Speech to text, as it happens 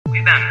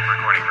We've been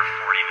recording for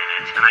 40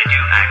 minutes, and I do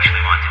actually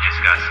want to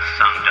discuss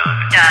some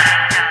Doug.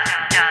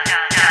 This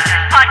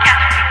podcast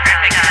would be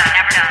perfect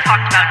if we never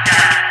talked about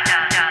Doug.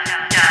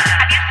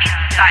 Have you seen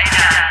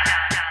Society?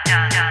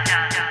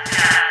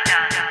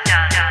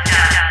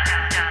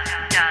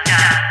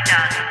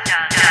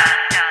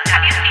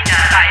 Have you seen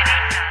Society?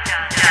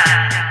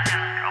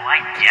 Oh, I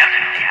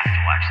definitely have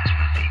to watch this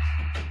movie.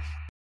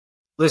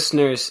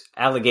 Listeners,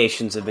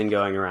 allegations have been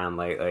going around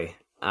lately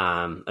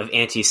of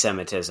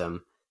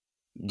anti-Semitism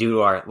due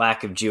to our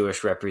lack of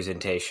Jewish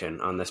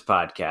representation on this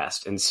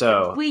podcast. And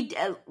so...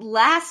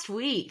 last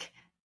week.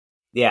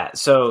 Yeah,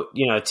 so,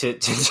 to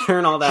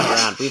turn all that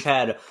around, we've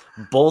had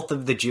both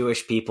of the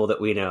Jewish people that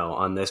we know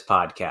on this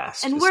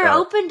podcast. And we're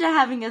open to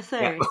having a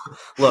third. Yeah.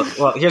 Look,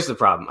 well, here's the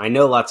problem. I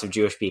know lots of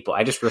Jewish people.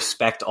 I just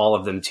respect all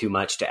of them too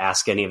much to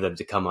ask any of them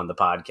to come on the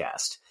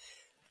podcast.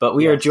 But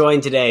we are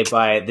joined today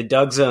by the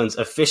Doug Zone's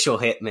official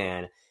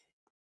hitman,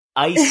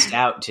 iced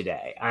out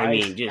today. I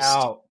mean, just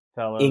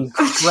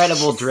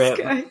incredible drip.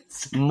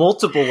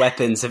 Multiple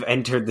weapons have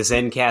entered the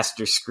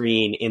Zencaster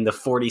screen in the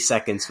 40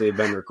 seconds we've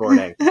been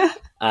recording.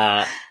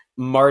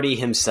 Marty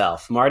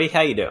himself. Marty, how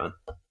you doing?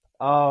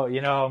 Oh,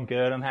 I'm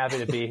good. I'm happy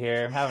to be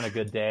here. I'm having a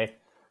good day.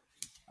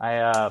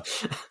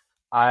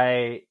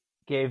 I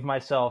gave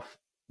myself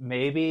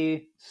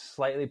maybe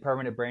slightly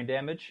permanent brain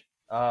damage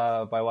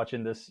by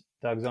watching this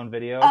Doug Zone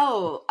video.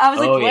 Oh, I was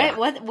like,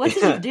 what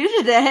did you do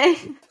today?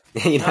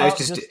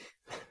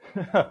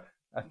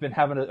 I've been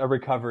having a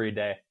recovery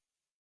day.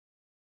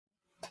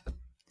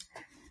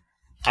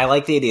 I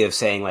like the idea of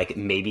saying,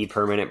 maybe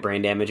permanent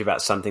brain damage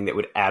about something that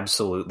would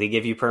absolutely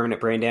give you permanent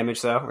brain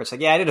damage, though. Where it's I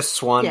did a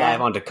swan dive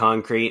onto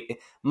concrete. It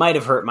might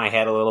have hurt my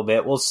head a little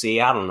bit. We'll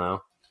see. I don't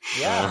know.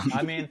 Yeah,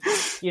 I mean,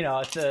 if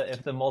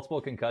the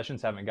multiple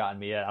concussions haven't gotten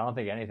me yet, I don't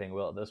think anything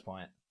will at this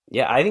point.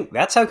 Yeah, I think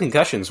that's how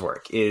concussions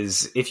work,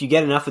 is if you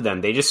get enough of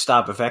them, they just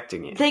stop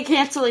affecting you. They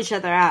cancel each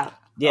other out.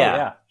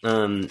 Yeah.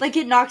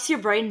 It knocks your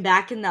brain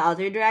back in the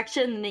other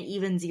direction and it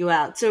evens you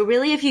out. So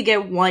really, if you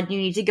get one, you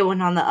need to go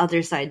in on the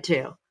other side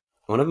too.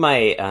 One of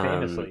my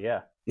famously,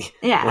 one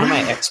of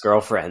my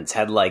ex-girlfriends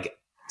had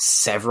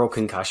several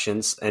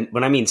concussions, and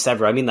when I mean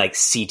several, I mean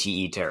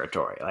CTE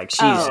territory.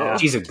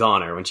 She's a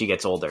goner when she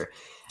gets older,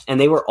 and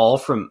they were all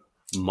from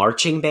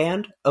marching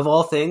band of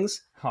all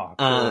things. Oh,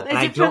 cool.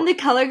 Is it from the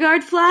color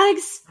guard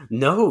flags?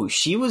 No,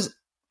 she was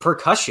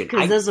percussion.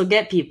 Because those will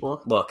get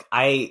people. Look,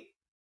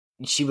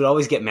 she would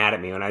always get mad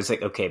at me when I was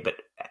like, okay, but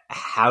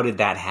how did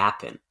that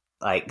happen?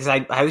 Because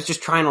I was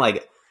just trying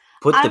to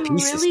put the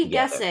pieces I'm really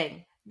together.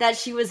 guessing that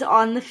she was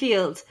on the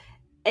field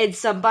and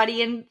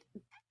somebody in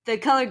the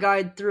color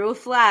guard threw a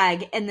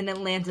flag and then it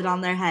landed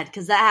on their head,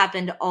 because that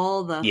happened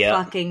all the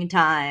fucking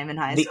time in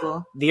high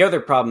school. The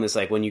other problem is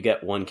when you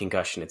get one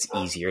concussion, it's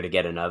easier to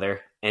get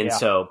another. And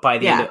so by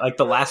the end of,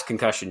 the last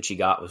concussion she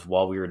got was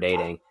while we were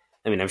dating.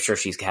 I mean, I'm sure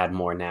she's had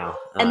more now.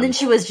 And then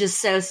she was just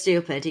so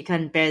stupid. He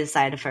couldn't bear the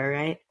sight of her,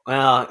 right?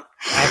 Well,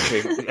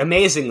 actually,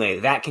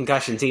 amazingly, that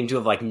concussion seemed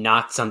to have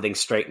knocked something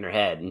straight in her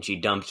head, and she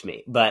dumped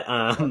me. But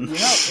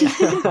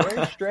it's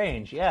very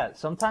strange. Yeah,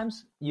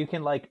 sometimes you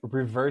can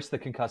reverse the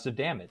concussive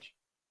damage.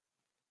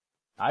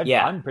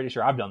 I'm pretty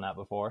sure I've done that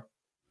before.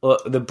 Well,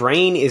 the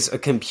brain is a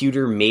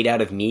computer made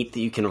out of meat that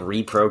you can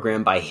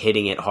reprogram by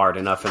hitting it hard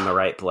enough in the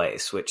right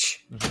place,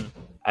 which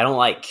I don't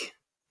like.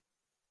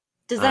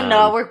 Does that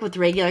not work with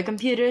regular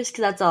computers?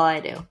 Because that's all I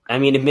do. I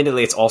mean,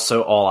 admittedly, it's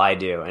also all I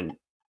do, and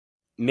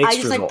mixed I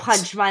just results.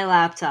 punch my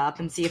laptop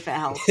and see if it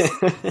helps.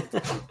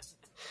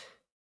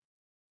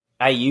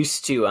 I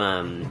used to,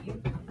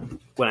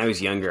 when I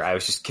was younger, I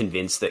was just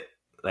convinced that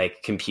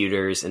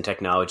computers and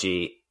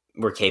technology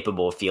were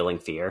capable of feeling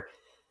fear.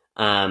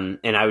 And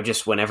I would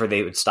just, whenever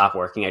they would stop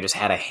working, I just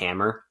had a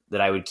hammer that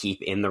I would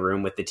keep in the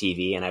room with the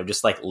TV, and I would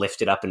just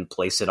lift it up and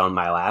place it on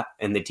my lap,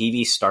 and the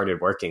TV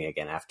started working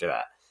again after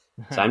that.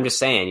 So I'm just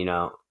saying,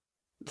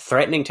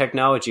 threatening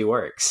technology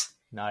works.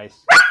 Nice.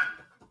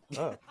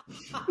 Oh.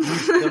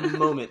 The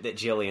moment that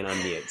Jillian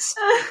unmutes.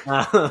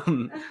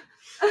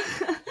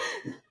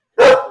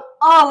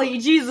 Ollie,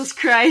 Jesus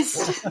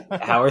Christ.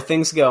 How are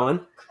things going?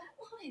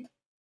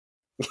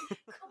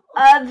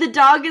 The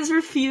dog is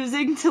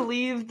refusing to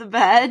leave the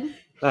bed.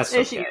 That's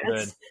there okay. she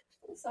is.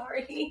 Good.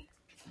 Sorry.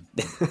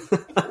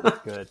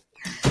 Good.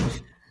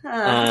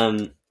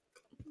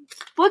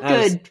 What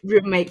good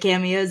roommate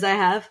cameos I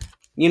have.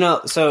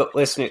 So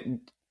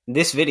listen,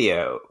 this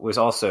video was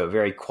also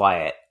very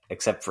quiet,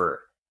 except for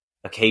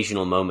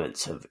occasional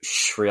moments of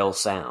shrill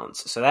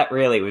sounds. So that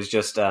really was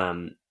just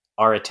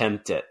our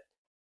attempt at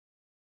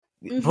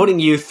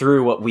putting you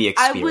through what we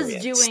experienced.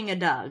 I was doing a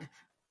Doug.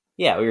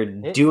 Yeah, we were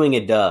doing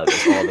a Doug,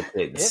 as all the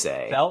kids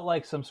say. It felt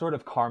like some sort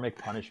of karmic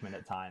punishment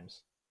at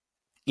times.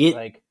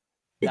 That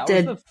was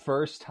the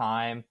first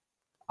time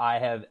I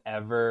have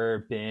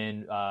ever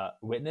been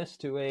witness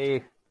to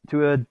a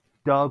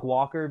Doug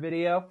Walker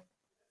video.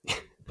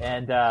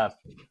 And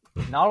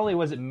not only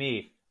was it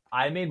me,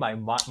 I made my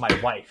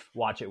wife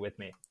watch it with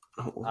me.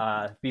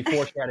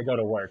 before she had to go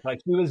to work. Like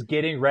she was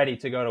getting ready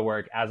to go to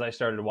work as I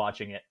started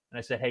watching it, and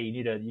I said, "Hey, you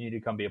need to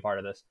come be a part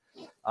of this,"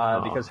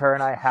 because her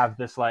and I have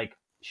this like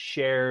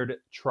shared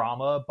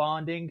trauma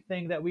bonding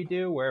thing that we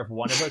do, where if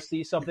one of us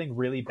sees something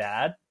really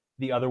bad,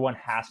 the other one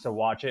has to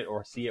watch it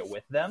or see it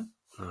with them.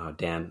 Oh,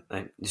 damn.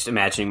 I'm just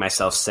imagining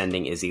myself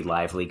sending Izzy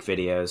live leak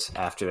videos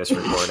after this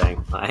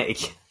recording.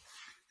 Like,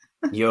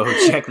 yo,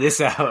 check this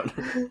out.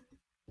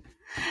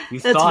 You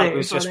thought it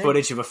was just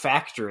footage of a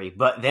factory,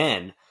 but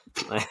then,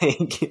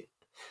 like...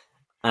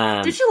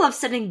 Did you love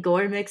sending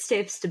gore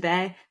mixtapes to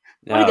Bay?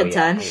 What a good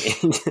time.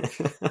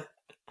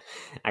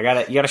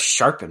 You gotta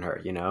sharpen her,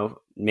 you know?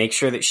 Make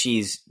sure that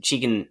she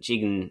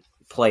can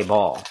play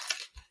ball.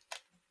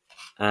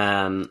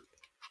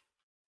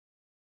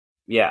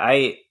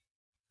 Yeah,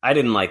 I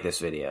didn't like this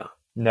video.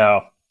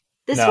 No.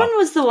 This one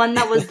was the one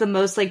that was the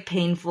most like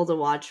painful to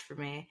watch for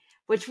me,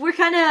 which we're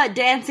kind of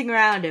dancing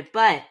around it,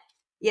 but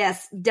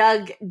yes,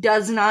 Doug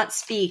does not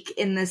speak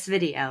in this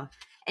video.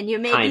 And you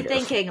may be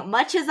thinking,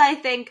 much as I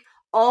think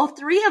all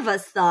three of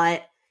us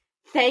thought,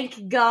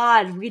 thank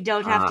God we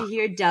don't have to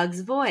hear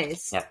Doug's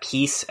voice. Yeah,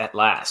 peace at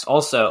last.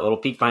 Also, a little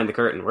peek behind the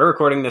curtain. We're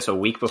recording this a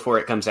week before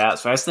it comes out,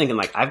 so I was thinking,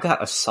 like, I've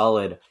got a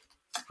solid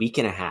week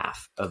and a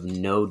half of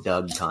no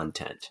Doug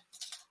content.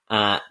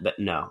 But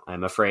no,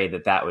 I'm afraid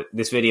that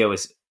this video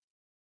was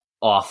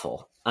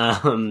awful.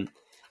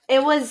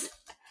 It was...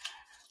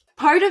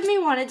 Part of me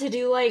wanted to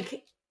do,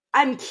 like...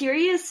 I'm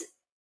curious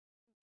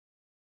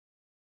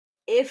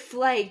if,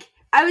 like...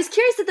 I was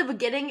curious at the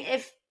beginning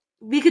if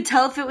we could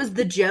tell if it was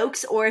the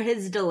jokes or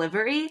his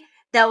delivery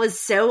that was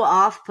so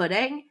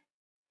off-putting.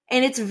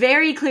 And it's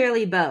very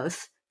clearly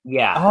both.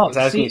 Yeah. Oh,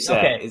 see,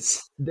 okay.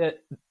 It's...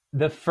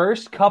 The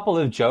first couple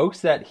of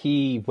jokes that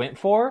he went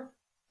for,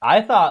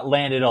 I thought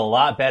landed a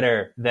lot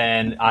better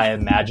than I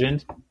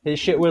imagined his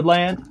shit would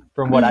land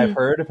from what I've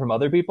heard from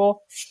other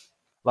people.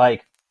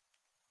 Like,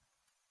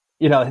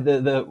 you know,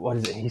 what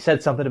is it? He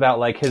said something about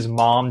like his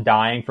mom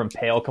dying from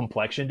pale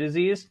complexion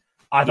disease.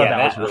 I thought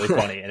that was really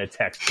funny in a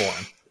text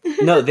form.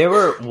 No, there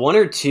were one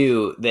or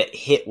two that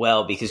hit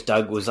well because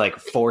Doug was like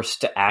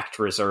forced to act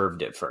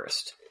reserved at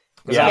first.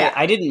 Yeah.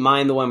 I didn't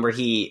mind the one where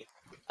he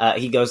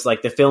goes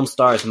like, the film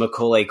stars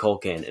Macaulay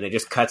Culkin, and it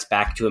just cuts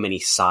back to him and he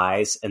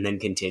sighs and then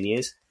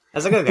continues. I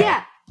was like, okay.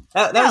 Yeah.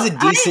 That was a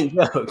decent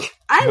joke.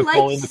 I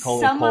liked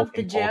some of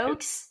the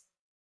jokes.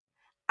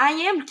 I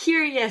am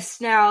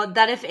curious now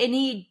that if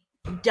any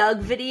Doug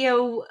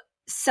video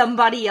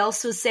somebody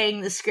else was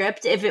saying the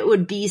script, if it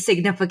would be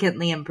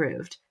significantly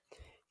improved.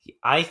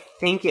 I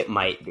think it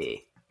might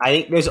be. I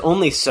think there's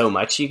only so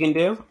much you can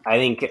do. I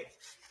think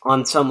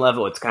on some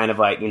level it's kind of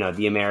like, you know,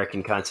 the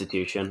American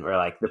Constitution where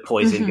like the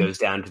poison goes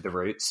down to the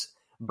roots.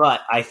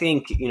 But I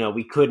think, you know,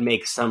 we could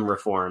make some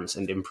reforms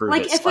and improve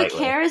it slightly. Like, if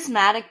a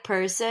charismatic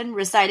person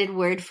recited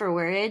word for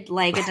word,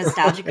 like a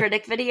Nostalgia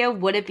Critic video,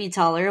 would it be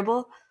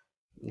tolerable?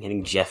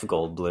 Getting Jeff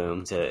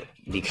Goldblum to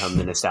become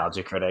the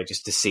Nostalgia Critic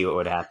just to see what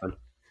would happen.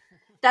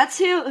 That's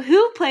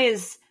who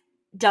plays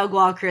Doug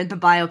Walker in the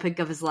biopic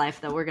of his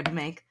life that we're going to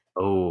make.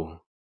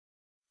 Oh.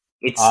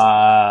 It's...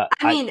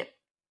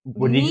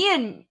 me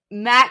and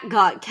Matt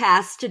got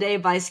cast today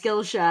by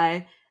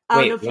Skillshy.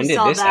 Wait, when did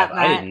this happen?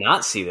 I did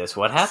not see this.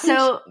 What happened?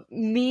 So,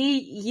 me,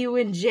 you,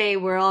 and Jay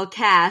were all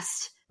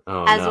cast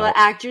as what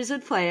actors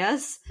would play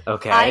us.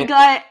 Okay. I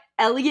got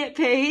Elliot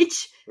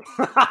Page.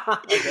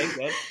 Okay,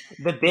 good.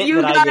 The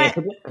bit I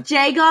did.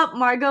 Jay got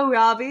Margot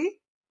Robbie.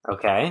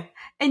 Okay.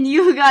 And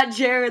you got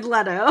Jared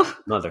Leto.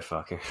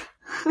 Motherfucker.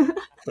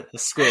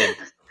 Squid.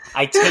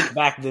 I take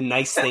back the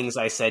nice things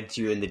I said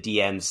to you in the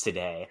DMs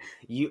today.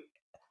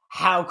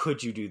 How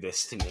could you do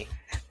this to me?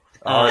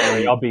 Are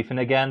y'all beefing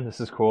again?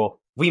 This is cool.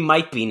 We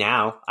might be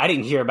now. I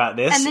didn't hear about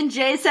this. And then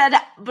Jay said,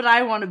 but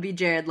I want to be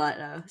Jared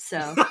Leto,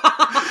 so.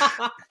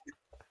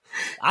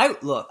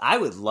 I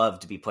would love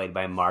to be played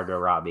by Margot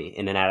Robbie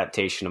in an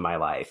adaptation of my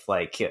life.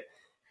 Like,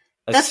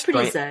 that's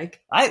pretty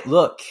sick.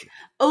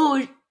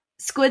 Oh,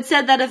 Squid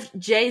said that if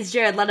Jay's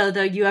Jared Leto,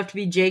 though, you have to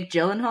be Jake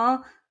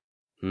Gyllenhaal.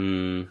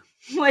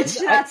 Which,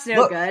 that's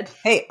no good.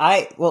 Hey,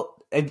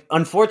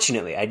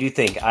 unfortunately, I do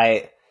think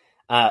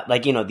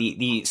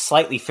the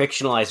slightly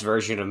fictionalized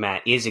version of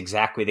Matt is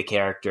exactly the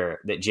character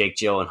that Jake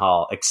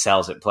Gyllenhaal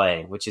excels at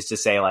playing, which is to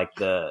say, like,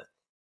 the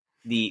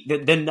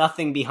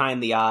nothing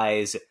behind the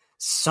eyes,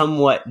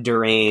 somewhat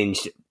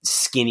deranged,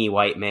 skinny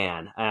white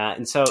man.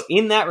 And so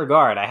in that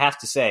regard, I have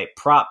to say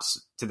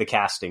props to the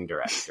casting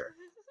director.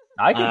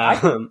 I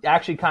can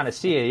actually kind of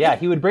see it. Yeah,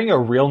 he would bring a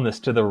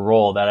realness to the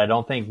role that I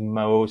don't think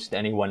most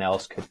anyone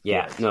else could.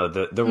 Yeah, no,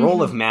 the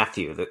role of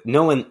Matthew, that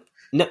no one...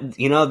 No,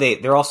 you know,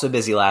 they're all so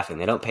busy laughing.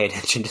 They don't pay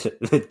attention to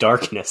the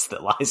darkness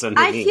that lies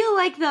underneath. I feel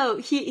like, though,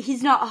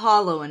 he's not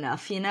hollow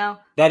enough, you know?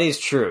 That is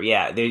true,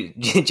 yeah.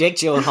 Jake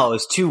Gyllenhaal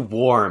is too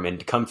warm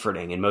and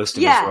comforting in most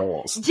of his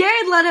roles.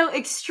 Jared Leto,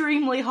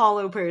 extremely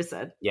hollow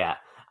person. Yeah.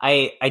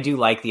 I do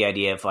like the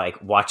idea of,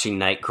 like, watching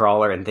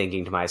Nightcrawler and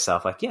thinking to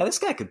myself, like, yeah, this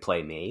guy could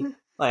play me.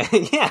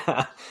 Like,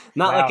 yeah.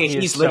 Not like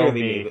he's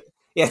literally me.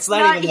 Yeah, it's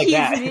not even like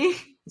that. Me.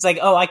 It's like,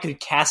 oh, I could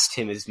cast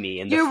him as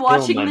me. You're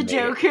watching The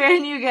Joker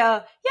and you go,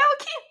 yeah,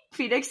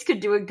 Phoenix could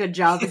do a good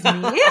job as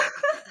me.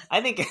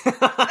 I think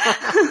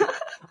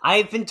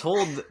I've been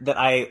told that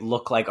I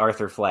look like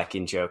Arthur Fleck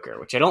in Joker,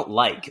 which I don't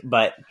like,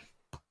 but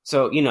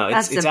so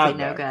it's out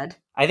there. Good.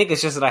 I think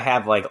it's just that I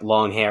have like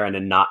long hair and a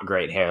not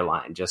great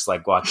hairline, just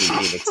like Joaquin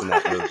Phoenix in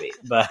that movie.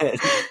 But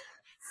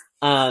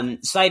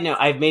side note,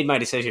 I've made my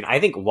decision. I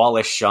think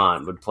Wallace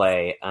Shawn would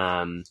play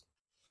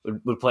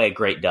would play a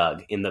great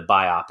Doug in the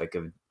biopic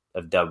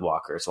of Doug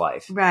Walker's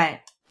life. Right.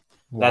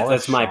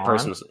 That's my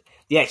personal.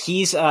 Yeah,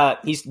 he's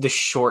the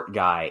short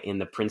guy in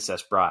The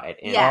Princess Bride,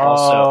 and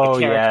also a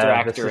character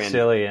actor the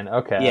Sicilian.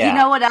 Okay. Yeah. You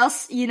know what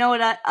else? You know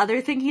what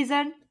other thing he's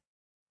in?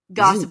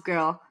 Gossip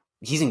Girl.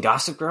 He's in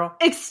Gossip Girl?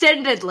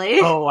 Extendedly.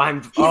 He's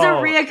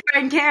a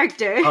reoccurring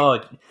character. Oh,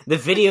 the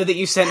video that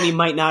you sent me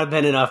might not have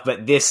been enough,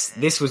 but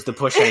this was the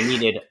push I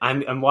needed.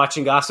 I'm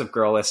watching Gossip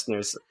Girl,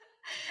 listeners.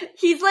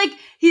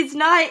 He's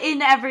not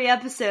in every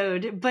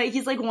episode, but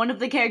he's like one of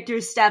the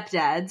characters'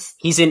 stepdads.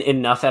 He's in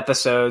enough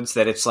episodes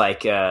that it's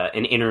like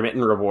an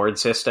intermittent reward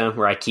system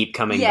where I keep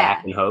coming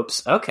back in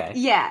hopes. Okay.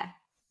 Yeah.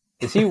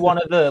 Is he one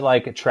of the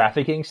like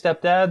trafficking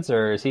stepdads,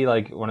 or is he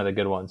like one of the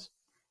good ones?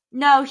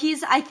 No,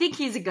 I think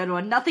he's a good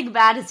one. Nothing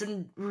bad has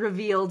been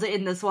revealed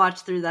in this watch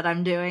through that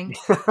I'm doing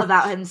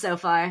about him so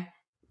far.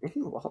 I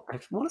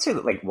want to say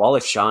that like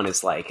Wallace Shawn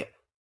is like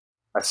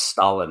a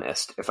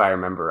Stalinist, if I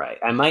remember right.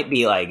 I might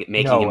be like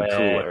making him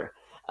cooler.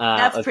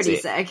 That's pretty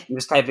sick. I'm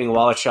just typing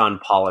Wallace Shawn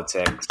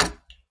politics.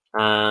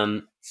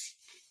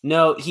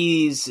 No,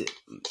 he's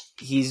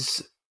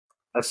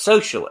a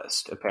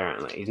socialist,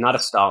 apparently. He's not a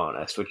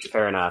Stalinist, which is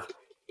fair enough.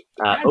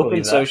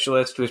 Open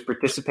socialist who has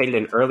participated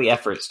in early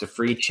efforts to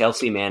free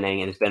Chelsea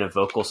Manning and has been a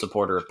vocal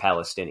supporter of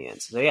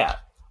Palestinians. So yeah,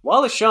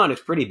 Wallace Shawn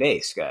is pretty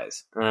based,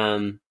 guys.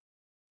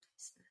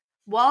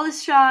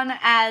 Wallace Shawn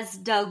as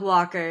Doug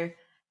Walker,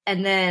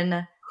 and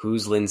then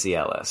who's Lindsay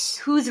Ellis?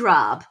 Who's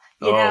Rob?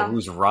 You know?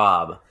 Who's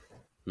Rob?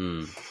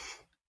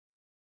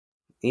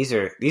 These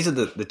are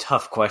the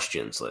tough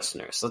questions,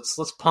 listeners.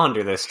 Let's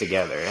ponder this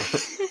together.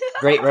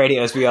 Great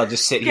radio as we all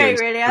just sit here and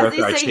stroke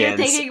our chins. You're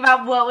thinking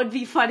about what would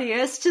be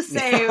funniest to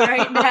say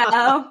right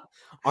now.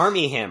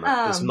 Army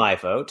Hammer is my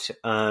vote.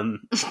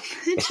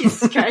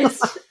 Jesus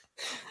Christ.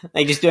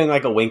 Like just doing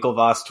like a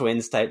Winklevoss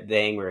twins type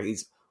thing where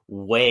he's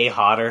way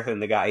hotter than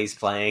the guy he's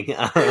playing.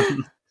 I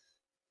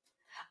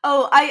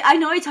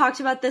know I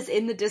talked about this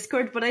in the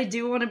Discord, but I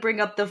do want to bring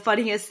up the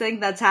funniest thing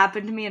that's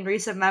happened to me in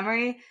recent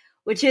memory,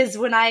 which is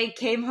when I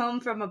came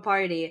home from a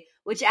party,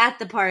 which at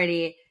the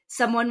party,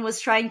 someone was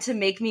trying to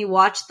make me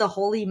watch The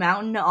Holy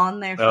Mountain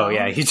on their phone. Oh,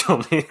 yeah, you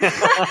told me.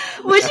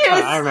 Which is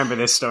I remember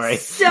this story.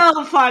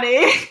 So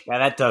funny. Yeah,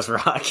 that does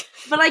rock.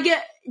 But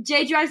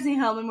Jay drives me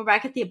home and we're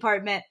back at the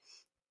apartment.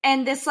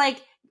 And this,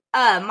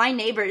 my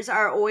neighbors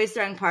are always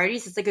throwing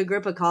parties. It's like a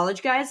group of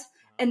college guys.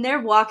 And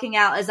they're walking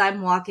out as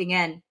I'm walking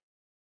in.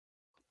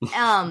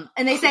 And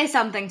they say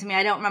something to me.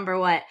 I don't remember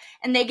what.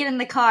 And they get in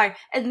the car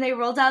and they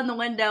roll down the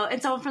window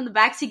and someone from the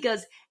backseat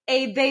goes,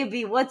 "Hey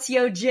baby, what's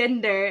your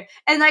gender?"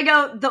 And I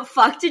go, "The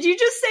fuck did you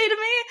just say to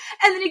me?"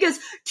 And then he goes,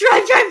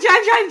 "Drive, drive,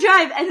 drive, drive,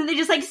 drive." And then they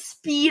just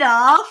speed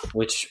off.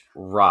 Which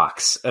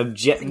rocks.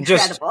 Incredible.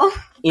 Just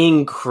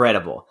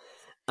incredible.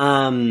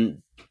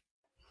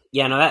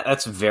 Yeah, no,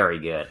 that's very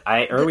good.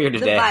 Earlier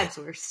today, the vibes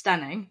were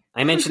stunning.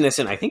 I mentioned this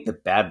in, I think, the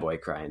Bad Boy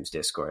Crimes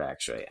Discord,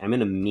 actually. I'm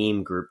in a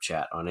meme group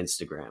chat on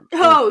Instagram.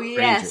 Oh,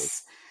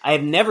 yes. I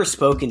have never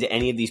spoken to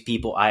any of these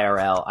people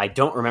IRL. I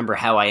don't remember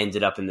how I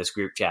ended up in this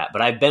group chat,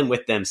 but I've been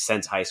with them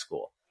since high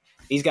school.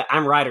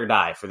 I'm ride or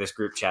die for this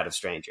group chat of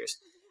strangers.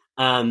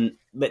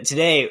 But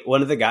today,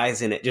 one of the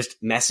guys in it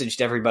just messaged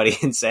everybody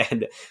and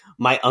said,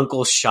 "My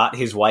uncle shot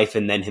his wife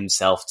and then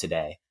himself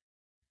today."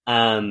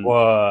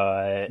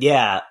 What?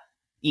 Yeah.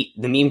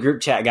 The meme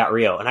group chat got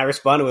real. And I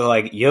responded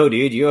with "Yo,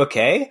 dude, you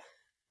okay?"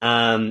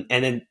 And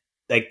then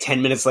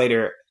 10 minutes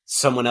later,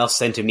 someone else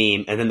sent a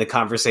meme, and then the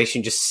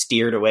conversation just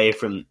steered away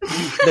from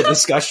the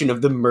discussion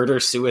of the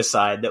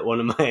murder-suicide that one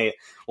of my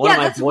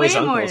boys'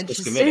 uncles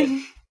just committed.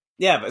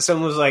 Yeah, but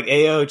someone was like,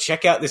 "Hey, yo,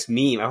 check out this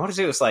meme." I want to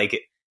say it was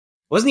it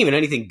wasn't even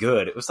anything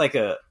good. It was like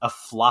a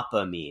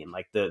floppa meme,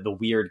 like the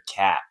weird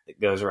cat that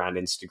goes around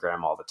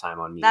Instagram all the time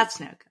on memes. That's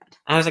no good.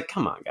 And I was like,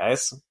 come on,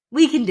 guys.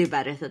 We can do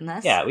better than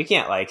this. Yeah, we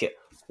can't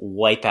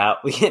wipe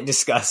out. We can't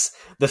discuss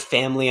the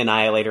family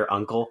annihilator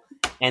uncle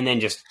and then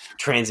just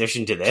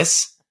transition to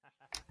this.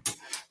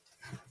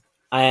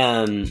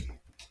 Let me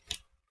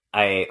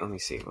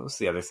see. What was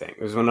the other thing?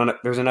 There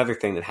was another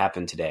thing that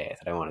happened today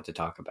that I wanted to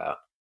talk about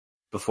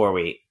before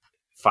we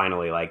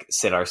finally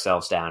sit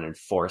ourselves down and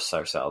force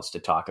ourselves to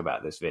talk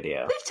about this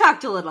video. We've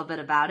talked a little bit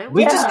about it.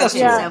 We've discussed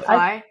it so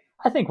far.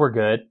 I think we're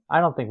good. I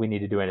don't think we need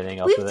to do anything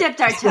else. We've dipped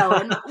our toe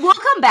in. We'll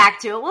come back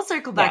to it. We'll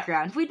circle back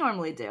around. We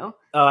normally do.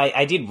 Oh,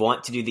 I did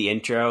want to do the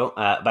intro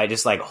by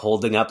just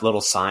holding up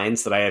little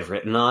signs that I had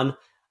written on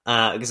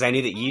because I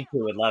knew that you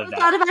two would love that.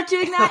 I thought about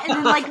doing that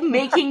and then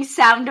making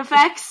sound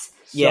effects.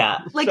 Yeah.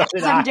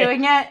 As I'm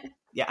doing it.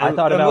 Yeah, I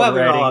thought about glad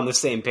we're writing. all on the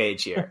same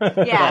page here.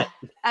 Yeah.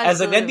 I was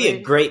that'd be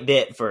a great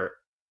bit for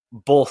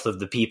both of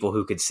the people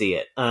who could see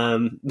it.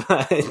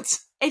 But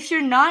if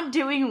you're not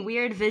doing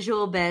weird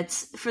visual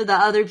bits for the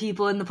other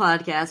people in the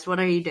podcast, what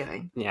are you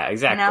doing? Yeah,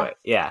 exactly.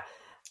 You know?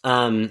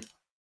 Yeah.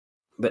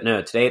 But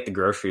no, today at the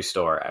grocery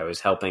store, I was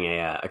helping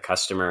a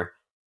customer.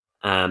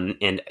 And,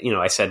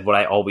 I said what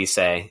I always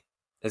say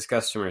as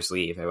customers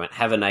leave. I went,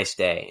 have a nice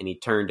day. And he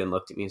turned and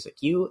looked at me. He was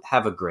like, you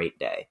have a great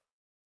day.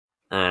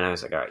 And I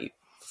was like, all right, you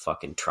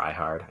fucking try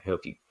hard. I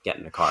hope you get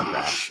in a car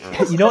crash.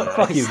 You know what?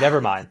 Fuck you.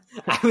 Never mind.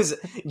 I was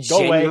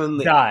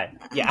genuinely... Go away, die.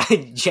 Yeah,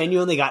 I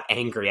genuinely got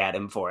angry at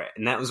him for it.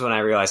 And that was when I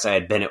realized I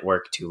had been at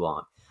work too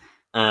long.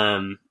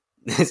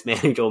 This man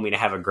who told me to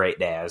have a great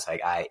day, I was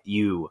like,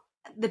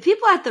 The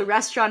people at the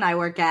restaurant I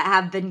work at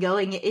have been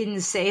going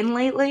insane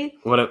lately.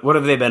 What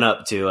have they been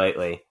up to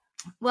lately?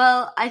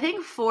 Well, I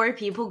think 4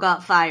 people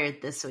got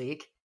fired this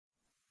week.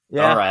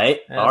 Yeah. All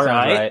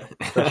right.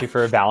 Especially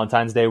for a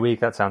Valentine's Day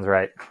week, that sounds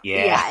right.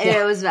 Yeah,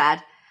 it was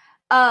bad.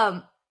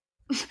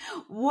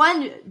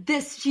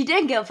 She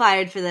didn't get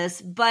fired for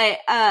this, but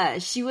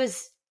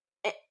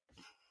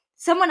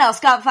someone else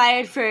got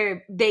fired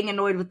for being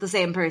annoyed with the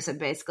same person,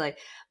 basically.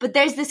 But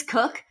there's this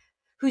cook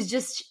who's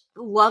just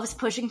loves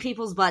pushing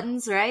people's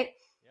buttons, right?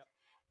 Yep.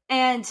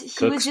 And he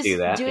Cooks was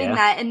just doing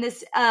that, and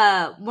this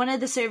one of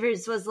the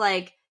servers was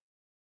like,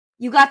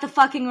 you got the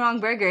fucking wrong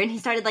burger, and he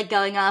started like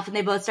going off, and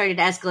they both started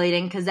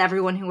escalating because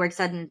everyone who works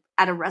at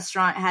a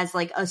restaurant has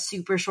like a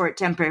super short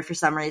temper for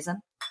some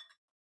reason.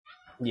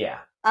 Yeah.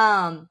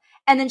 And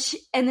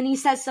then he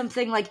says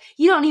something like,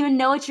 you don't even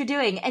know what you're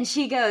doing. And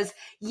she goes,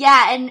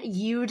 yeah, and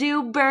you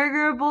do,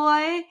 burger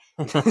boy?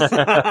 Oh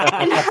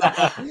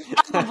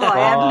boy,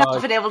 I've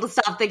not been able to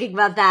stop thinking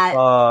about that.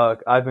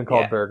 I've been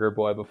called burger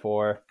boy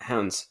before.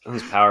 Sounds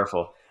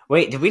powerful.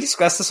 Wait, did we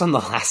discuss this on the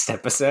last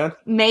episode?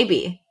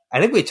 Maybe. I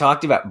think we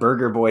talked about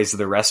Burger Boys,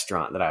 the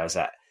restaurant that I was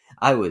at.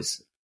 I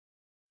was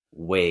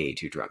way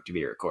too drunk to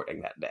be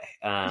recording that day.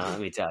 Let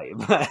me tell you.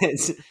 But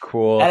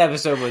cool. That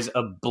episode was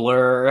a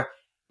blur.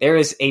 There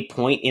is a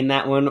point in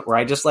that one where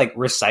I just like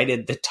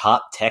recited the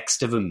top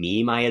text of a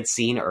meme I had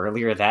seen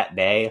earlier that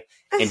day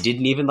and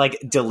didn't even like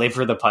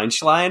deliver the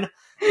punchline.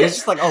 It was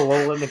just like a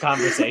lull in the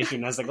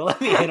conversation. I was like, well, let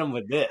me hit him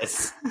with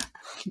this.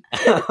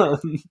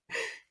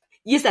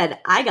 You said,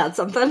 I got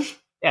something.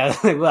 Yeah,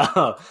 like,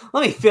 well,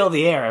 let me fill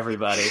the air,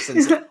 everybody,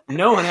 since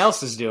no one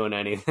else is doing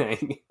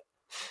anything.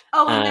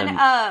 Oh, and then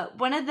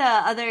one of the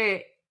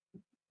other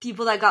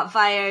people that got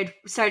fired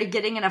started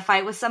getting in a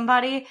fight with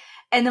somebody,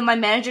 and then my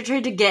manager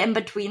tried to get in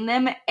between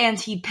them, and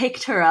he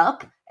picked her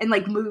up and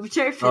like moved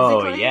her physically.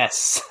 Oh,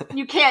 yes.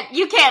 You can't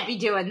be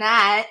doing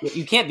that.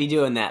 You can't be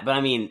doing that, but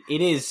I mean, it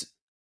is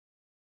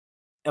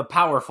a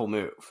powerful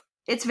move.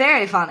 It's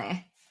very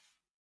funny.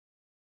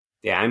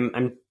 Yeah,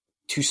 I'm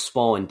too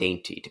small and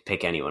dainty to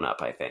pick anyone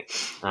up, I think.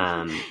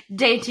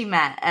 Dainty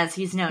Matt, as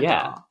he's known.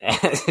 Yeah,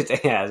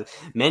 yeah.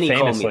 Many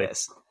Famously. call me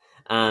this.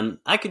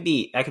 I could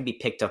be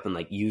picked up and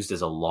like used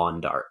as a lawn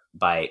dart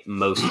by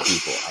most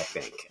people, I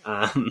think.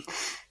 I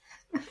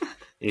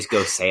just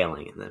go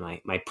sailing, and then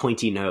my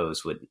pointy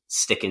nose would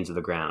stick into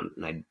the ground,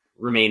 and I'd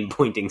remain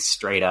pointing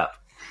straight up.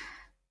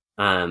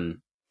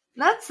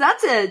 That's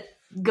a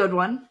good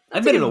one.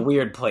 I've been in a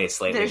weird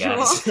place lately,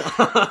 guys.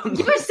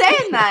 You were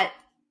saying that.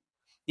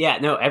 Yeah,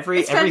 no,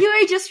 Is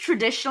February just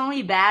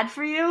traditionally bad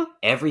for you?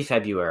 Every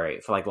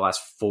February for like the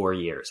last 4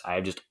 years, I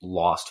have just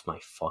lost my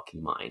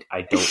fucking mind.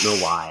 I don't know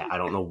why. I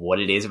don't know what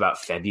it is about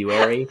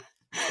February.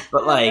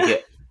 But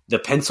like the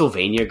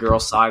Pennsylvania Girl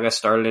saga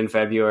started in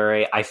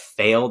February. I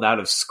failed out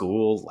of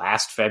school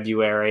last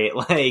February.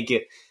 Like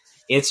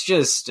it's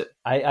just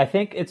I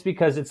think it's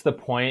because it's the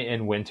point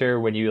in winter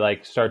when you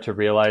like start to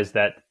realize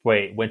that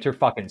winter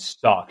fucking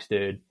sucks,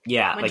 dude.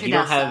 Yeah, winter like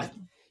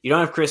you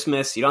don't have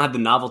Christmas. You don't have the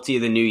novelty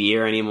of the new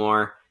year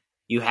anymore.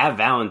 You have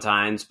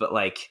Valentine's, but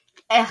like,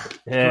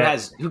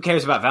 who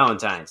cares about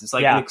Valentine's? It's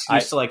like an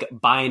excuse to like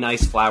buy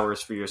nice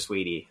flowers for your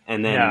sweetie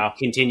and then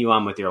continue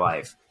on with your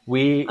life.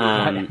 We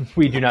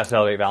do not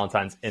celebrate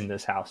Valentine's in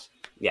this house.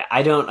 Yeah,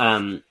 I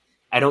don't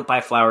buy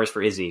flowers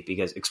for Izzy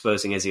because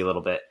exposing Izzy a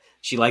little bit.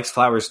 She likes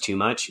flowers too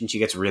much and she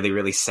gets really,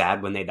 really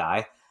sad when they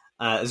die.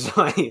 So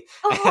I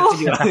have to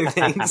do other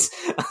things.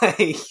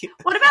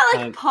 What about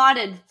like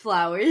potted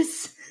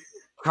flowers?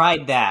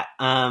 Tried that.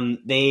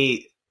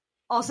 They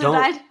also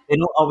died? They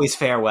don't always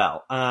fare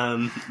well.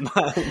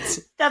 But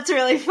that's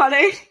really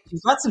funny.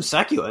 She's got some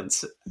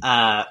succulents,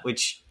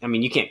 which, I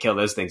mean, you can't kill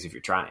those things if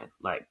you're trying.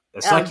 Like,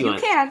 a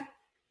succulent. You can.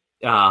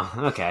 Oh,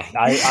 okay.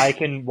 I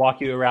can walk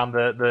you around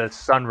the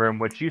sunroom,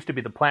 which used to be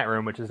the plant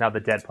room, which is now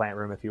the dead plant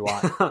room if you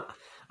want.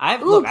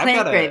 I've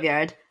got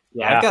graveyard.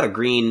 Yeah, I've got a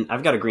green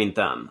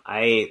thumb.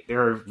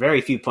 There are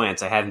very few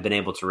plants I haven't been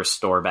able to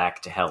restore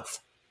back to health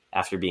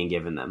after being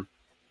given them.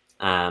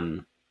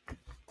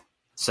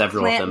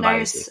 Several plant of them by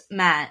nurse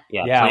Matt.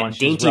 Yeah,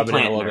 dainty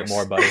plant a little nurse. Bit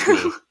more, buddy.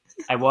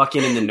 I walk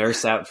in the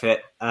nurse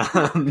outfit.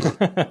 But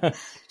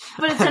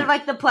instead of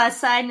like the plus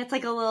sign, it's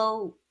like a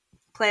little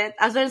plant.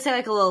 I was going to say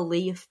like a little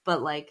leaf,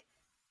 but like,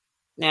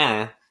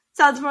 yeah,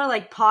 sounds more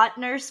like pot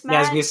nurse Matt. Yeah,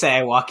 I was going to say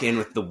I walk in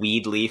with the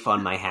weed leaf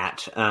on my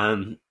hat,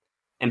 and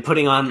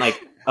putting on like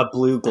a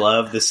blue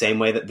glove the same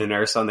way that the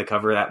nurse on the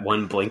cover of that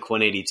one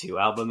Blink-182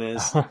 album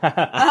is. Oh.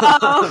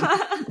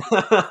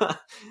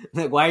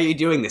 Like, why are you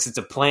doing this? It's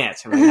a plant.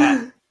 I'm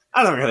like,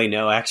 I don't really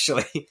know,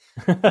 actually.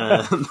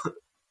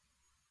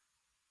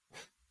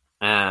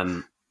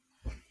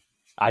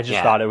 I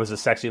just thought it was a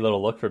sexy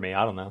little look for me.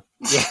 I don't know.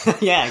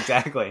 Yeah,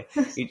 exactly.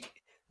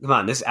 Come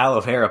on, this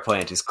aloe vera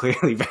plant is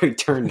clearly very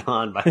turned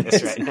on by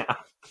this right now.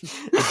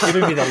 It's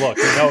giving me the look.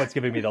 You know it's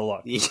giving me the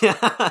look.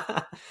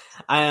 Yeah.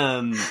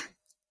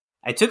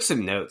 I took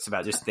some notes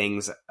about just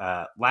things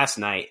last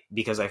night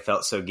because I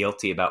felt so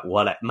guilty about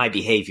my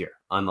behavior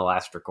on the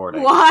last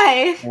recording.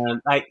 Why?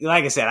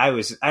 Like I said, I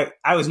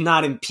was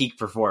not in peak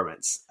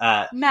performance.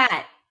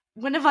 Matt,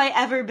 when have I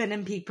ever been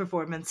in peak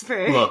performance for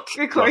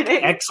recording?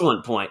 Look,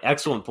 excellent point.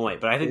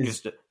 But I think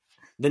just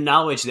the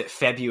knowledge that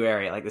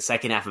February, like the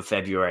second half of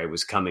February,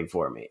 was coming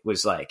for me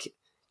was like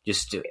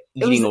just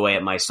eating away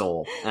at my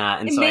soul.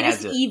 And it so made I had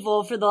us to,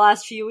 evil for the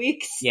last few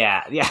weeks.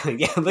 Yeah.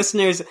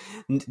 Listeners,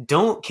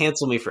 don't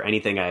cancel me for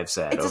anything I have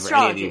said It's over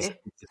astrology. any of these.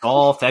 It's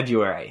all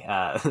February.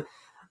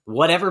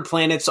 Whatever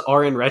planets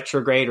are in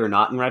retrograde or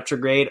not in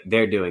retrograde,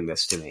 they're doing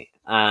this to me.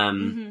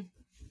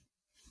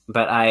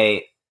 But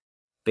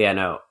yeah,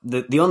 no.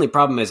 The only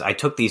problem is I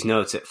took these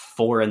notes at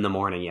 4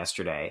 a.m.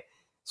 yesterday,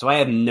 so I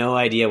have no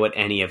idea what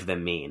any of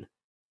them mean.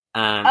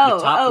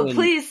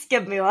 Please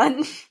give me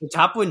one. The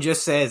top one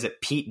just says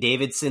Pete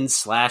Davidson /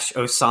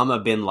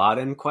 Osama bin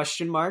Laden ?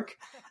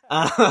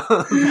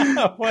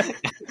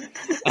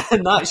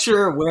 I'm not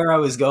sure where I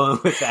was going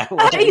with that one.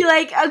 Are you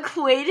like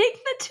equating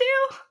the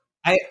two?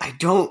 I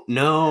don't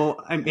know.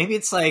 Maybe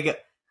it's like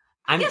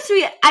I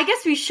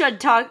guess we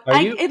should talk.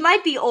 It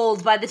might be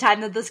old by the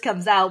time that this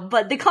comes out,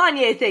 but the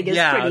Kanye thing is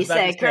pretty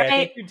sick, right? I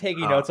think you're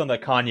taking notes on the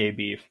Kanye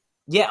beef.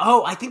 Yeah,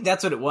 I think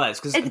that's what it was,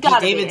 because Pete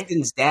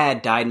Davidson's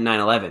dad died in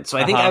 9/11, so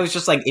I think I was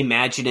just like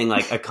imagining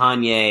like a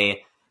Kanye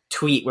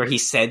tweet where he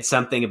said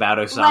something about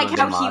Osama bin Laden.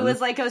 Like how he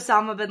was like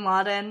Osama bin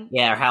Laden.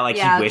 Yeah, or how he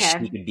wished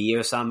he could be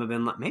Osama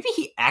bin Laden. Maybe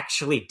he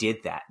actually did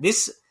that.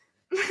 This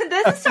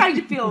is starting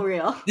to feel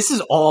real. This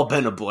has all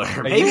been a blur.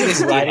 Are Maybe you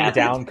this writing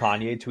down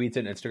Kanye tweets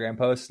and Instagram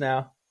posts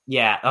now?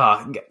 Yeah,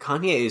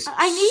 Kanye is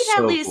I need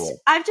so at least,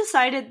 cool. I've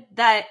decided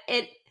that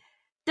it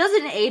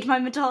doesn't aid my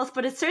mental health,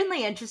 but it's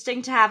certainly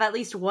interesting to have at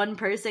least one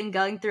person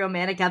going through a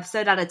manic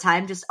episode at a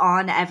time just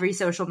on every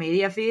social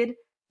media feed.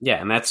 Yeah,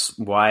 and that's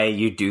why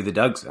you do the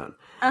Doug Zone.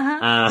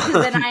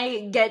 Because then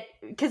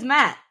because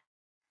Matt.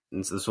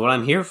 This is what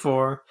I'm here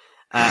for.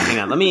 Hang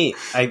on, let me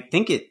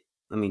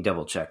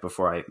double check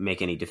before I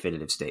make any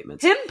definitive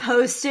statements. Him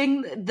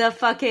posting the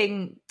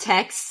fucking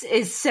text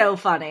is so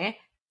funny.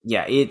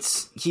 Yeah,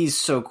 he's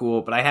so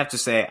cool, but I have to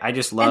say, I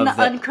just love and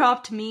the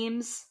uncropped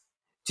memes.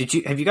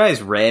 Have you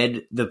guys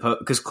read the post?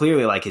 Because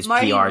clearly, like, his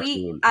Marty, PR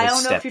team. I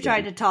don't know if you're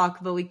trying to talk,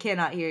 but we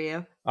cannot hear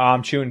you.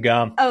 I'm chewing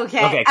gum.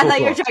 Okay, I thought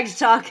you were trying to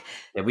talk.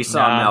 Yeah, we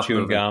saw him I'm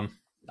chewing gum.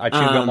 I chew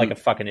gum like a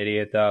fucking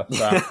idiot, though.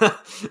 So.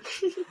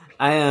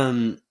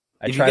 I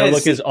try to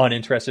look as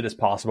uninterested as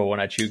possible when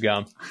I chew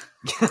gum.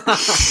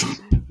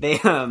 They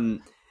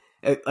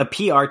a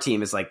PR team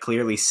has like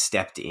clearly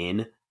stepped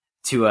in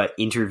to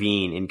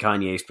intervene in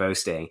Kanye's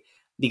posting,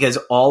 because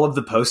all of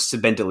the posts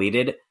have been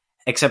deleted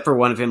except for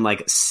one of him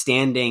like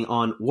standing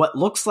on what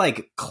looks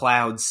like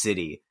Cloud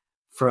City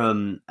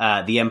from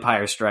The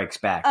Empire Strikes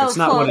Back. That's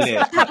not what it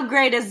is. How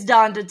great is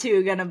Donda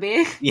 2 gonna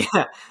be?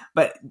 Yeah,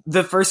 but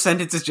the first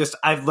sentence is just,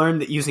 I've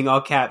learned that using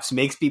all caps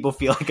makes people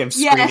feel like I'm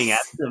screaming at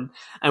them.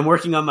 I'm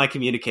working on my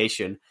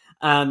communication.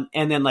 And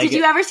then like, did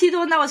you ever see the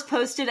one that was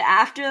posted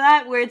after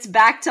that, where it's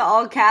back to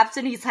all caps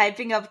and he's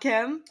hyping up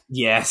Kim?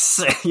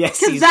 Yes.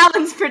 Because that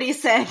one's pretty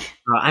sick.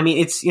 I mean,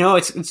 it's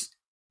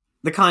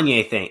the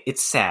Kanye thing.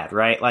 It's sad,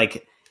 right?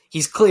 Like,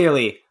 he's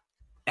clearly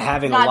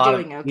having not a lot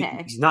doing of.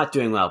 Okay. He's not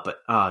doing well, but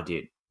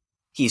dude,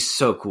 he's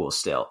so cool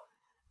still.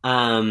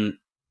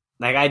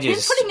 Like, I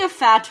just him putting a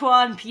fatwa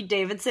on Pete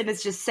Davidson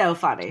is just so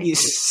funny.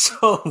 He's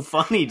so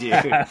funny, dude.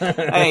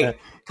 Hey,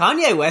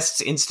 Kanye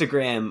West's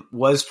Instagram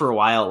was for a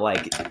while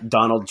like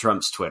Donald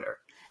Trump's Twitter.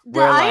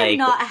 Where I am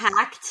not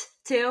hacked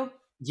too.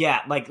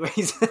 Yeah, like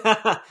he's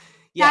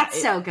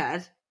that's so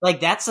good. Like,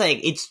 that's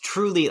like, it's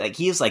truly like,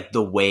 he is like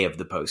the way of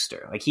the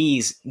poster. Like,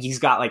 he's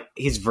got like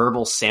his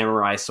verbal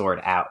samurai sword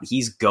out.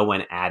 He's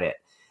going at it.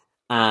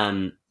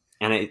 And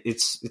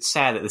it's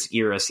sad that this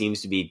era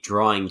seems to be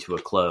drawing to a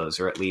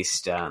close, or at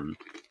least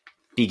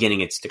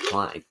beginning its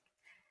decline.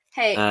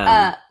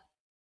 Hey,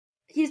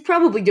 he's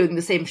probably doing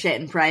the same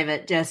shit in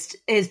private. Just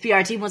his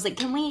PR team was like,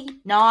 "Can we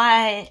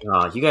not?"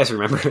 Oh, you guys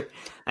remember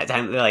that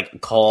time they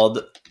like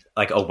called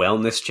like a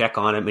wellness check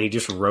on him, and he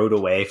just rode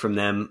away from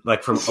them,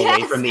 like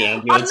away from the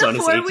ambulance on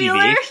his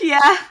ATV.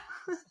 Yeah,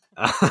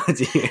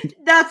 dude,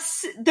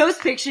 those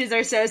pictures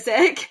are so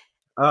sick.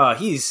 Oh,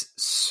 he's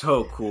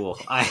so cool.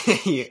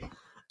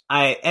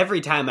 I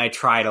every time I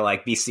try to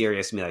like be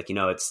serious and be like,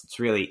 it's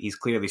really, he's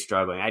clearly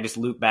struggling, I just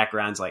loop back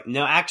around. It's like,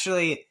 no,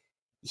 actually,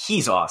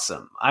 he's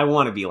awesome. I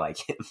want to be like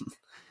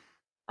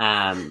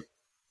him.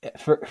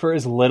 For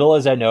as little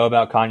as I know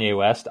about Kanye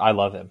West, I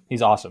love him.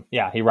 He's awesome.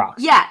 Yeah, he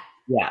rocks. Yeah,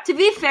 Yeah. To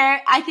be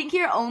fair, I think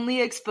you're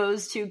only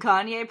exposed to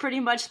Kanye pretty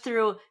much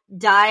through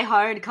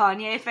die-hard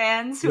Kanye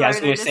fans who I are was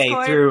in going the to say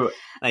Discord. through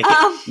like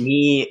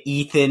me,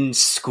 Ethan,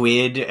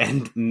 Squid,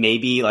 and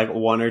maybe like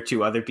one or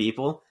two other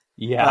people.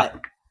 Yeah.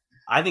 But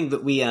I think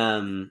that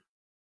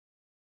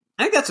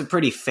I think that's a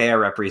pretty fair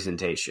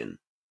representation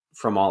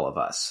from all of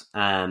us.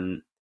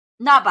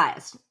 Not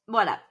biased.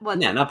 What up?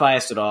 Yeah, not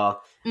biased at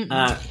all.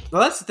 Well,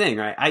 that's the thing,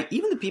 right?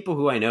 Even the people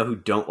who I know who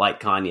don't like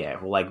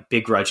Kanye will like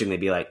begrudgingly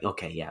be like,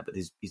 okay, yeah, but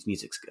his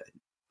music's good.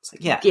 It's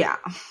like, yeah.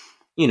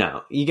 You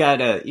know, you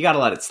gotta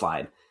let it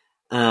slide.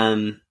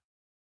 I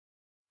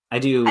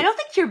do. I don't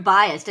think you're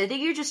biased. I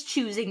think you're just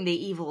choosing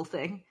the evil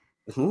thing.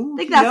 I think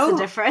You that's know, the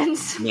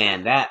difference.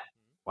 Man, that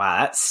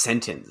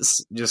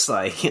sentence just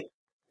like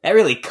that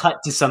really cut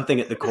to something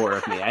at the core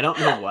of me. I don't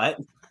know what,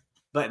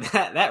 but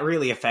that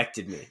really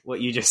affected me.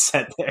 What you just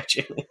said there,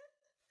 Jimmy.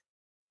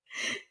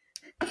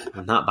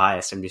 I'm not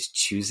biased. I'm just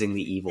choosing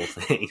the evil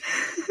thing.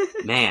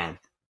 Man.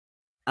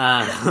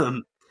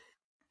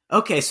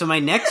 Okay, so my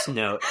next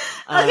note.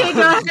 Okay,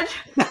 go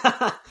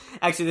ahead.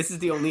 Actually, this is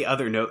the only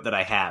other note that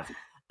I have.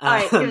 All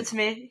right, give it to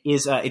me.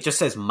 Is it just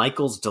says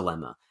Michael's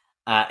Dilemma.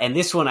 And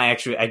this one, I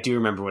do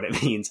remember what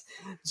it means.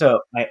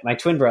 So my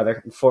twin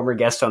brother, former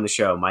guest on the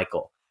show,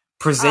 Michael,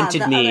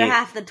 presented me... The other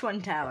half of the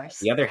Twin Towers.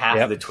 The other half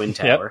of the Twin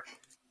Tower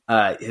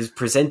has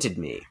presented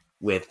me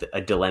with a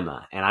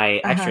dilemma. And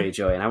I actually,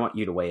 Joey, and I want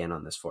you to weigh in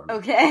on this for me.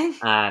 Okay.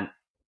 So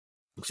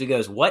he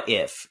goes, what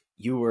if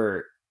you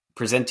were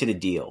presented a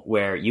deal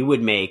where you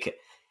would make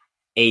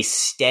a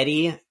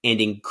steady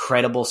and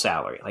incredible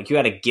salary? Like you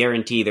had a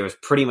guarantee there was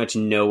pretty much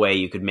no way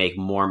you could make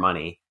more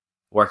money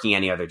working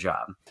any other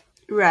job.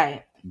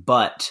 Right.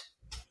 But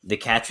the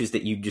catch is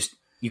that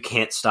you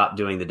can't stop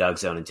doing the Doug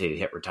Zone until you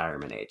hit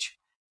retirement age.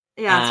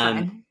 Yeah, that's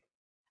fine.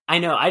 I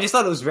know. I just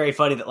thought it was very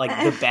funny that like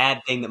the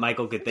bad thing that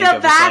Michael could think the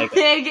of. The bad like,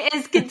 thing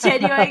is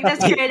continuing this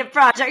creative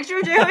project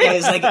you're doing.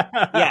 It's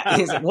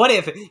like, what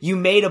if you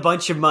made a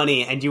bunch of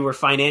money and you were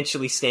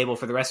financially stable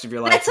for the rest of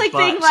your life? That's like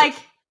being like,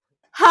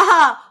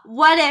 haha,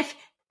 what if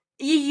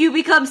you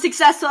become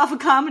successful off of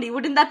comedy?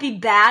 Wouldn't that be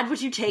bad?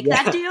 Would you take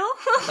that deal?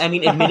 I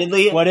mean,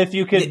 admittedly... What if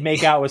you could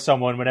make out with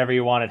someone whenever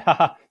you wanted?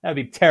 Haha, that'd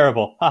be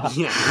terrible. But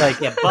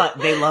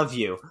they love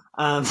you.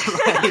 You're in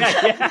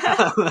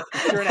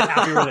a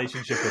happy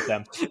relationship with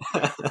them.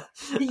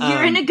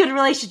 You're in a good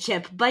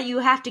relationship, but you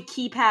have to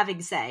keep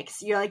having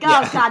sex. You're like,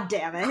 oh, God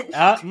damn it.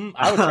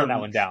 I would turn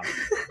that one down.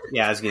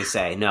 Yeah, I was going to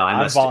say, no, I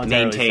must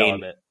voluntarily maintain...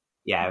 celibate.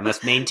 Yeah, I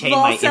must maintain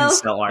my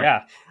incel art.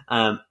 Yeah.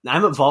 I'm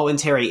a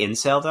voluntary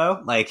incel,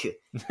 though. Like,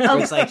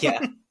 it's like,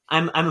 yeah,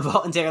 I'm a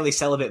voluntarily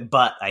celibate,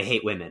 but I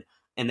hate women.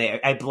 And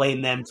I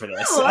blame them for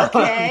this. Oh,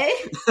 okay.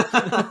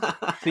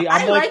 See,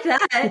 I like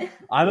that.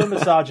 I'm a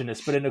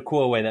misogynist, but in a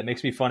cool way that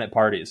makes me fun at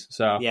parties.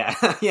 So yeah,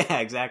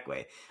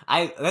 exactly.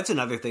 That's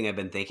another thing I've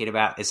been thinking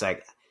about. Is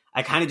like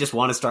I kind of just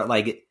want to start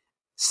like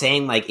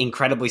saying like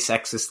incredibly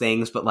sexist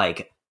things, but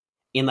like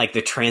in like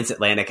the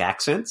transatlantic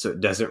accent, so it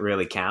doesn't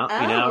really count.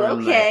 You know?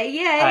 Okay, like,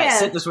 yeah.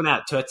 Sent this one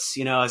out, toots.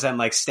 You know, as I'm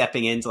like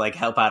stepping in to like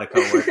help out a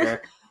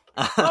coworker.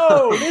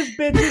 Oh, this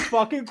bitch is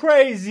fucking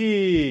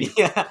crazy.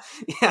 Yeah.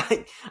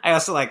 I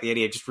also like the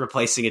idea of just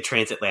replacing a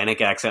transatlantic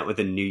accent with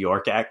a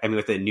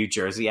with a New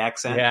Jersey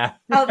accent. Yeah.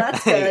 Oh,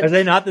 that's good. Are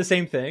they not the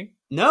same thing?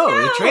 No,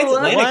 the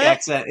transatlantic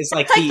accent is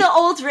like the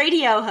old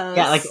radio host.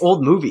 Yeah, like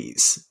old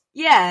movies.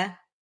 Yeah.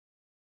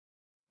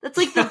 That's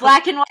like the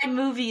black and white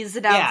movies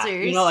announcers.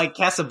 Yeah, you know, like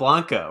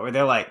Casablanca, where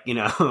they're like, you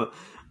know...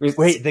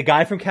 Wait, the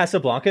guy from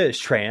Casablanca is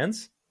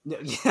trans?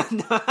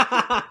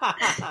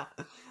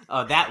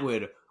 Oh, that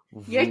would...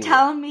 You're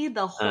telling me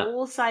the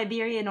whole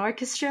Siberian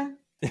Orchestra?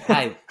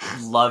 I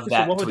love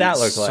that. What would that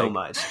look so like?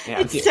 much. Yeah,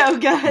 it's so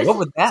good. What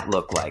would that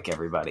look like,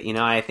 everybody? You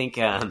know, I think.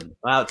 Let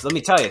me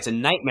tell you, it's a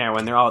nightmare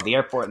when they're all at the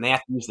airport and they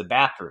have to use the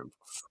bathroom,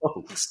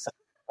 folks.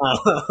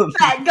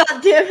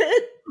 God damn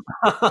it!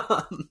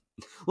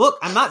 Look,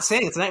 I'm not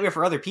saying it's a nightmare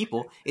for other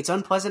people. It's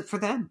unpleasant for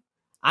them.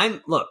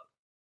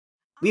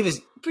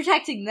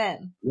 Protecting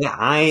them. Yeah,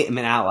 I am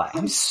an ally.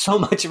 I'm so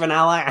much of an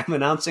ally. I'm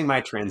announcing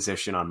my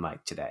transition on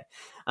mic today.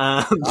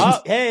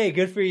 Hey,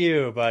 good for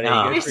you, buddy.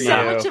 No, you're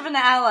so much of an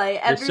ally.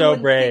 Everyone so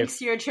brave.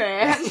 thinks you're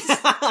trans.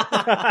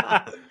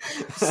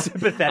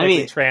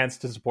 Sympathetically trans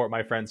to support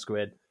my friend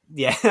Squid.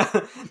 Yeah,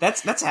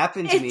 that's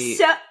happened to me.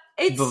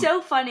 It's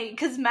so funny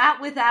because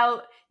Matt,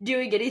 without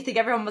doing anything,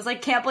 everyone was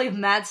like, "Can't believe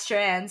Matt's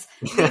trans."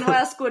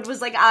 Meanwhile, Squid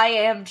was like, "I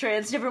am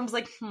trans." And everyone was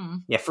like,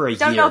 Yeah, for a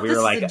year we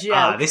were like,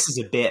 this is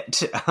a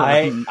bit.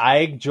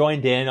 I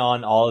joined in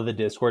on all of the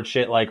Discord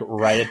shit like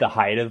right at the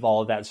height of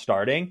all of that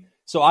starting.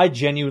 So I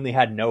genuinely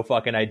had no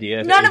fucking idea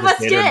if none it of was us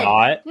a bit did. or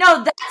not.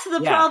 No, that's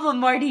the problem,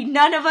 Marty.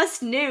 None of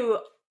us knew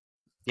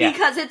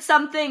because it's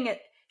something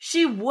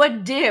she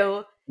would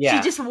do. Yeah.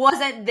 She just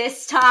wasn't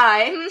this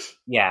time.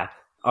 Yeah.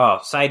 Oh,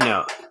 side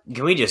note,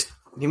 can we just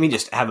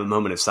have a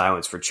moment of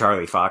silence for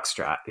Charlie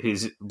Foxtrot,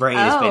 whose brain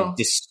has been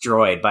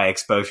destroyed by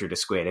exposure to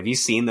Squid? Have you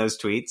seen those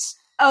tweets?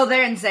 Oh,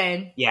 they're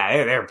insane.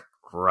 Yeah, they're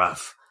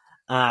rough.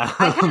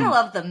 I kind of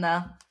love them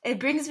though. It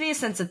brings me a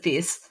sense of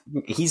peace.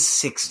 He's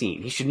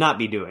 16. He should not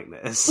be doing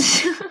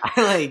this.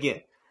 I like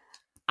it.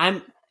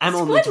 I'm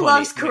only Squid 20.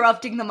 loves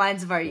corrupting the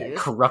minds of our youth.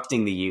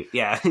 Corrupting the youth.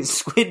 Yeah,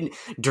 Squid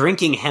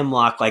drinking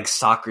hemlock like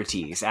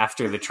Socrates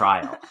after the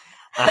trial.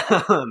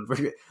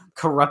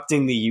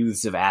 Corrupting the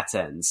youths of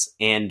Athens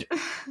and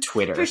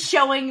Twitter. For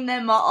showing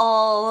them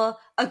all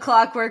A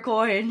Clockwork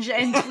Orange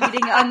and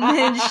tweeting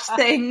unhinged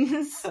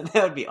things.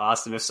 That would be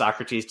awesome if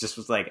Socrates just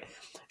was like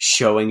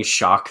showing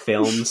shock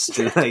films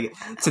to the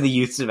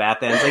youths of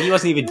Athens. Like he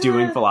wasn't even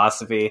doing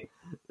philosophy.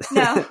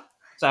 No.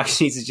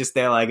 Socrates is just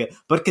there like,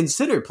 but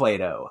consider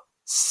Plato.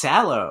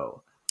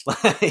 Sallow.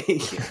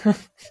 Like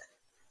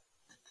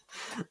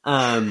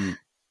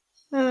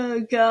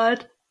oh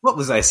god. What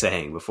was I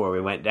saying before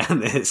we went down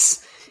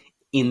this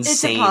insane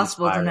It's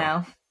impossible spiral? to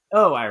know.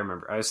 Oh, I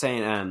remember. I was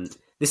saying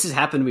this has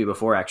happened to me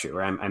before actually,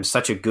 where I'm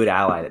such a good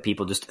ally that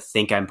people just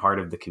think I'm part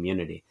of the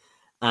community.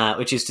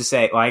 Which is to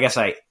say, well, I guess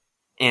I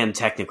am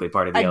technically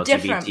part of the LGBT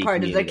different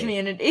part community. of the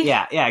community.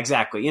 Yeah,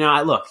 exactly.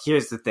 Look,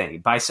 here's the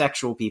thing.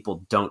 Bisexual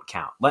people don't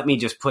count. Let me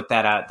just put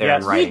that out there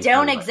Yes. in writing. We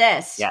don't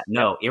exist. Yeah,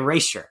 no,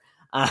 erasure.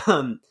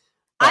 I'm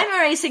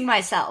erasing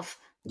myself.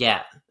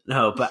 Yeah,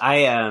 no, but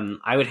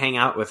I would hang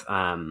out with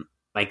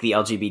like the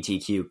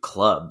LGBTQ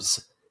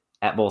clubs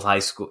at both high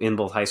school and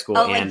like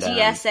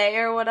GSA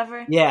or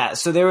whatever. Yeah,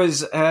 so there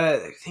was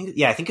I think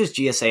it was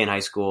GSA in high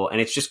school, and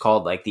it's just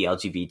called like the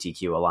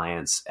LGBTQ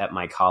Alliance at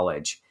my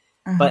college.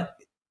 Uh-huh. But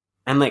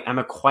I'm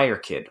a choir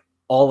kid.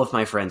 All of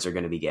my friends are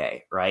going to be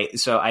gay, right?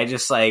 So I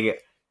just I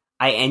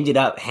ended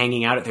up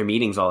hanging out at their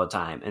meetings all the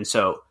time, and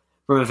so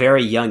from a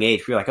very young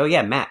age, we were like, "Oh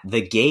yeah, Matt,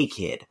 the gay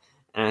kid,"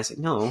 and I said,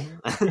 "No,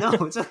 no,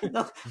 it's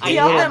no."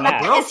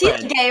 Is he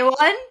the gay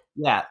one?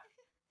 Yeah.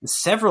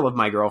 Several of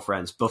my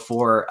girlfriends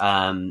before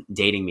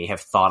dating me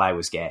have thought I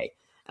was gay.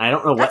 And I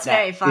don't know what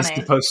that is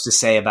supposed to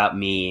say about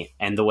me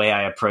and the way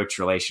I approach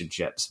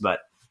relationships, but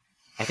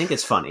I think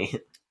it's funny.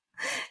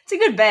 It's a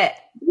good bit.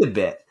 Good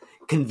bit.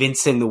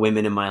 Convincing the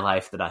women in my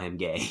life that I am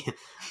gay.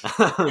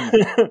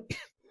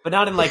 But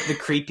not in like the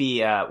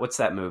creepy, what's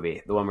that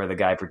movie? The one where the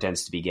guy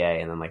pretends to be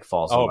gay and then like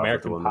falls in love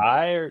with the woman.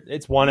 Pie? Or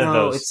it's one of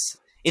those.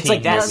 It's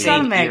like that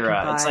same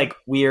era. Pie. It's like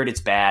weird.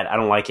 It's bad. I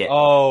don't like it.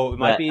 Oh, it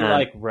might be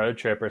like Road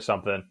Trip or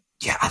something.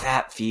 Yeah,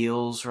 that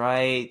feels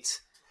right.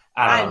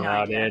 I don't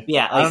know, dude.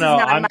 Yeah, I don't know.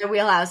 This is not in my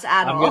wheelhouse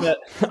at all.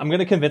 I'm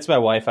gonna convince my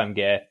wife I'm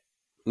gay.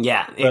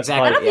 Yeah,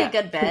 exactly. That'll be a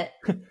good bit.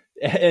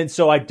 And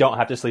so I don't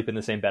have to sleep in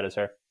the same bed as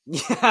her.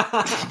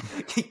 Yeah.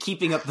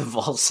 Keeping up the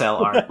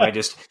Volcel art by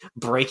just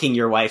breaking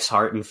your wife's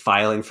heart and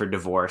filing for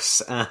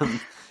divorce.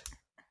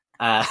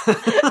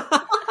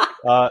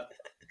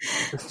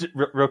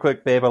 Real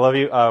quick, babe, I love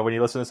you. When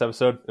you listen to this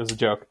episode, it was a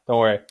joke. Don't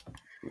worry.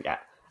 Yeah.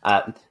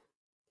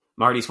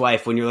 Marty's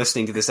wife, when you're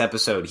listening to this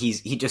episode,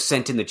 he just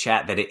sent in the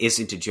chat that it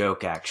isn't a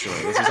joke, actually.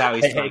 This is how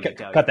he's trying to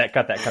tell you. Cut that.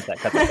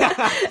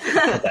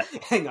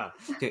 Hang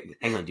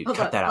on, dude.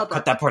 Cut that out.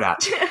 Cut that part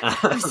out.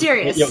 I'm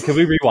serious. Yo, can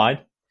we rewind?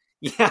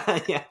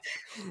 Yeah.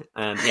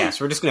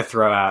 So we're just going to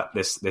throw out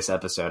this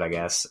episode, I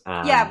guess.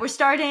 Yeah, we're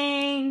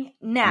starting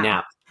now.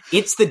 Now,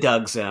 it's the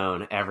Doug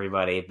Zone,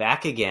 everybody.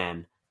 Back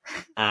again.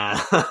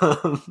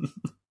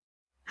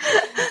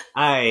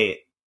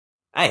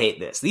 I hate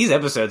this. These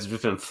episodes have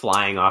just been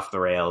flying off the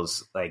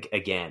rails, like,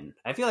 again.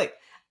 I feel like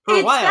for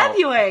a while.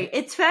 February.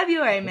 It's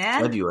February, man.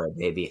 It's February,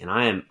 baby, and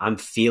I'm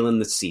feeling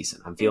the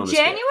season. I'm feeling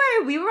January.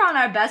 We were on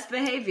our best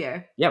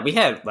behavior. Yeah, we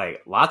had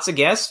like lots of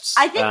guests.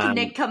 I think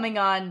Nick coming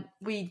on,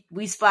 we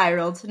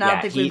spiraled. And I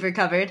don't think we've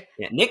recovered.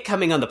 Yeah, Nick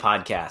coming on the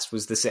podcast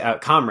was the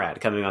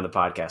Comrade coming on the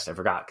podcast. I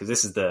forgot because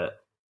this is the.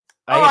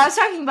 I was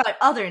talking about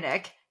other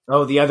Nick.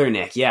 Oh, the other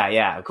Nick.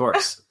 Yeah, of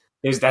course.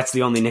 That's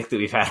the only Nick that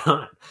we've had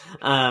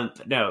on.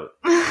 No.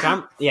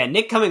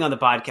 Nick coming on the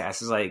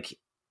podcast is like,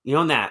 you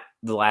know, in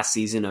the last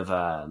season of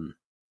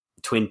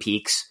Twin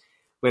Peaks,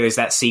 where there's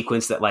that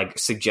sequence that like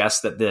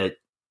suggests that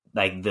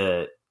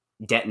the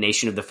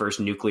detonation of the first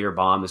nuclear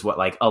bomb is what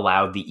like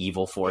allowed the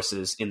evil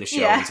forces in the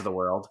show into the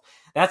world.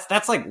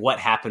 That's like what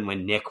happened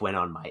when Nick went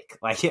on mic.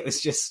 Like it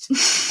was just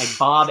like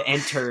Bob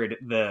entered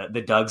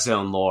the Doug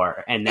Zone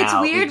lore, and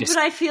now it's weird, but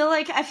I feel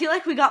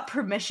like we got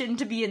permission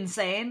to be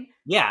insane.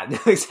 Yeah,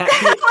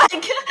 exactly.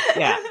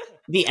 Yeah,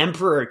 the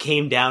Emperor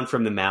came down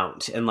from the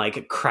mount and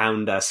like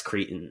crowned us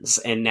Cretans,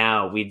 and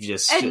now we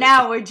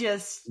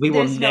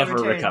will never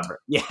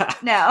recover. Yeah,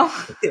 no,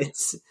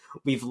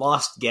 we've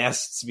lost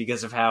guests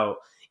because of how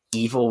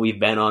evil we've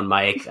been on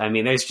mic. I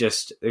mean,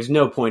 there's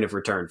no point of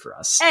return for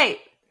us. Hey.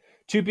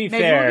 To be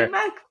fair,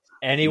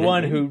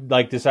 anyone who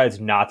like decides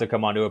not to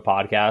come onto a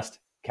podcast,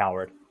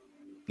 coward.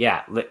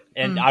 Yeah,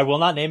 and I will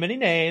not name any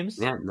names.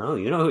 Yeah, no,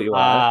 you know who you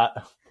are.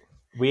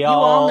 You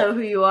all know who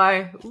you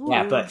are. Ooh.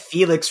 Yeah, but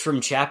Felix from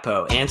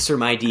Chapo, answer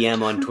my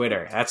DM on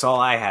Twitter. That's all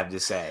I have to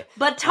say.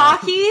 But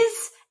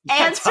Talkies,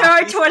 answer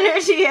our Twitter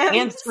DMs.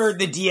 Answer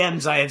the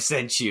DMs I have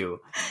sent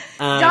you.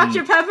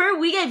 Dr. Pepper,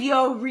 we gave you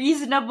a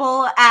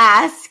reasonable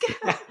ask.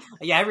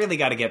 Yeah, I really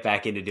got to get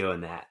back into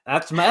doing that.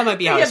 That might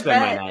be how I spend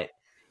my night.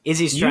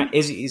 Izzy's.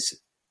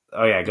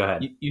 Oh yeah, go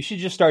ahead. You should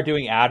just start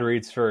doing ad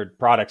reads for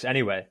products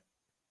anyway.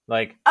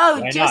 Like, Oh,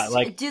 why just not?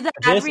 Like, do the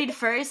ad this- read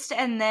first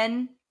and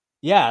then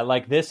yeah,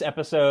 like this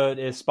episode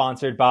is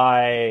sponsored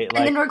by like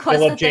and then request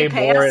Philip that J. they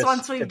pay Morris us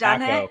once we've done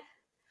Tobacco. it.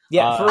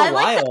 Yeah, for a I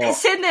like while.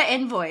 send the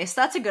invoice.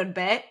 That's a good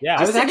bit. Yeah.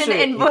 Just I was send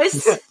actually- an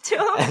invoice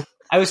to him.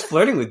 I was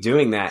flirting with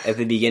doing that at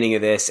the beginning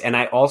of this, and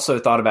I also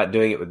thought about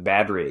doing it with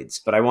bad reads,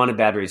 but I wanted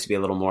bad reads to be a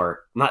little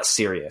more, not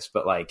serious,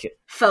 but like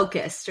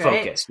Focused,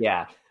 right? focused,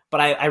 yeah. But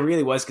I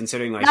really was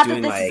considering like Not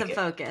doing that this like isn't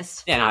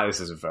focused. yeah, no,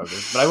 this isn't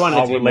focused, but I wanted it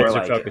Oh, to we're be more laser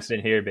like focused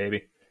in here,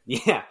 baby.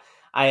 yeah.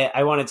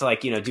 I wanted to like,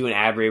 do an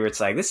ad read where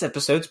it's like, this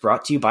episode's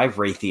brought to you by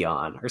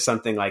Raytheon or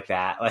something like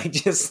that. Like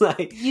just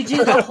like You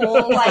do the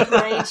whole like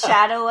Raid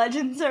Shadow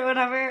Legends or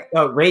whatever.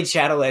 oh, Raid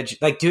Shadow Legend,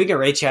 like doing a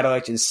Raid Shadow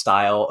Legends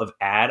style of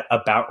ad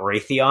about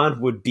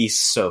Raytheon would be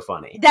so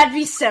funny. That'd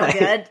be so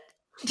good.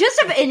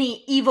 Just of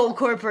any evil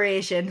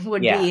corporation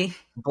would Yeah. be.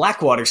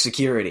 Blackwater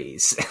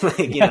Securities. Like,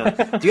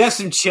 do you have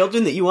some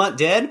children that you want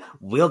dead?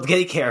 We'll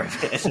take care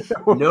of it.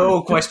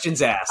 No questions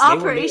asked. They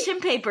will do it. Operation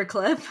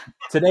Paperclip.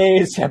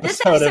 Today's This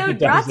episode of the episode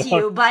brought Dub to Zone-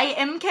 you by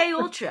MK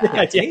Ultra.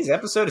 Yeah, today's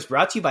episode is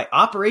brought to you by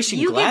Operation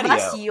You Gladio. give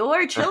us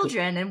your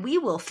children, and we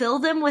will fill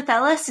them with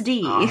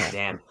LSD. Oh,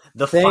 damn.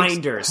 The Thanks.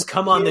 Finders,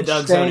 come on the Huge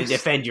Doug Zone and thanks.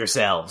 defend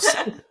yourselves.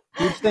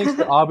 Huge thanks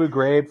to Abu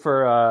Ghraib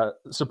for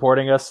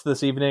supporting us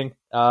this evening.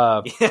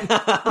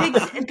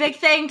 Big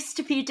thanks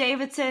to Pete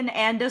Davidson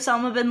and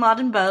Osama bin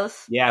Laden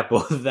both. Yeah,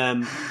 both of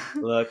them.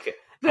 Look,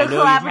 For I a know,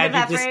 you've collaborative had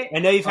effort. I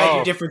know you've had Oh.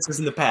 your differences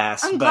in the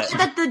past, I'm but glad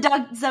that the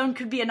Doug Zone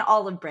could be an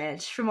olive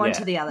branch from one Yeah.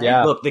 to the other.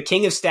 Yeah. look, the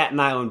King of Staten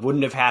Island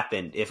wouldn't have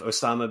happened if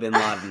Osama bin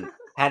Laden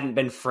hadn't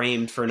been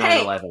framed for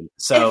 9/11.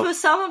 So If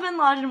Osama bin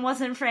Laden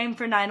wasn't framed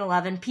for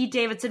 9/11, Pete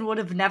Davidson would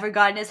have never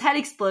gotten his head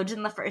exploded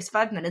in the first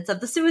 5 minutes of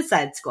the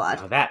Suicide Squad.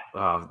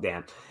 oh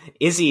damn,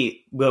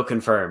 Izzy will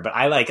confirm, but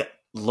I like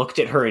looked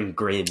at her and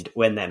grinned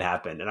when that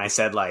happened, and I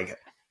said like,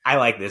 I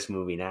like this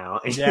movie now.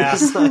 And she Yeah.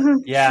 was like-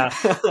 Yeah.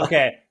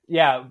 Okay.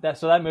 Yeah.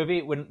 So that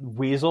movie, when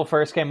Weasel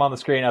first came on the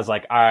screen, I was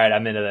like, all right,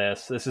 I'm into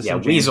this. This is Yeah,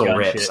 some Weasel James Gunn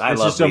rips. shit. I This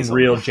love is some Weasel.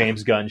 real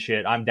James Gunn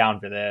shit. I'm down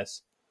for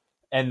this.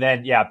 And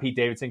then, yeah, Pete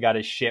Davidson got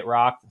his shit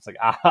rocked. It's like,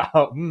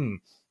 You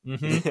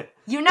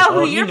know who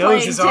Well, he you're knows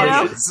playing his to.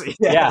 audience.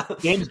 Yeah,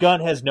 James Gunn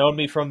has known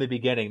me from the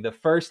beginning. The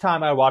first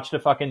time I watched a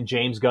fucking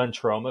James Gunn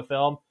trauma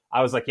film,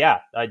 I was like, yeah,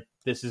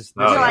 this is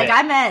Oh, You're yeah. like,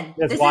 I'm in.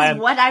 That's This why is I'm-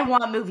 what I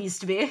want movies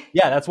to be.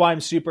 yeah, that's why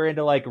I'm super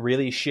into like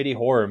really shitty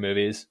horror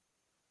movies.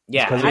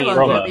 Yeah, Because I of love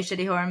trauma. really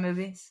shitty horror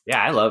movies.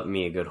 Yeah, I love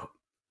me a good,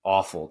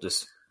 awful,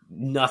 just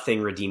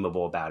nothing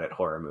redeemable about it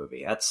horror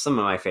movie. That's some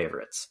of my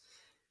favorites.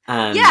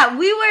 Yeah,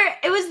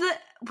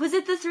 was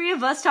it the three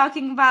of us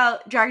talking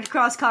about Dragged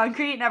Across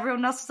Concrete and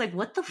everyone else was like,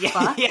 what the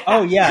fuck? yeah.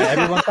 Oh yeah,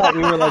 everyone thought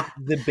we were like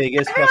the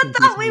biggest Everyone fucking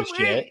thought piece we of were.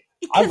 shit.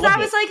 Because I I love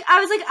was like,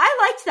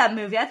 I liked that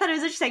movie. I thought it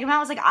was interesting. And I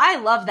was like, I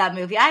love that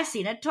movie. I've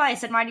seen it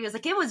twice. And Marty was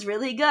like, it was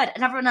really good.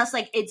 And everyone else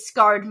like, it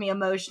scarred me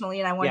emotionally,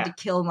 and I wanted Yeah. to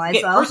kill Okay,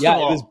 myself. first Yeah, of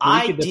it all, was bleak I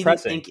and didn't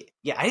depressing. think.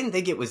 Yeah, I didn't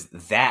think it was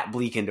that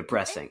bleak and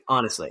depressing.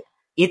 Honestly,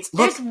 look,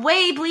 There's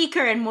way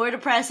bleaker and more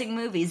depressing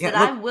movies Yeah,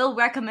 that I look- will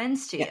recommend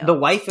to you. yeah, the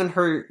wife and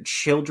her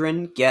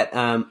children get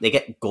they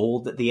get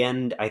gold at the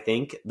end. I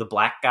think the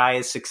black guy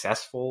is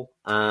successful.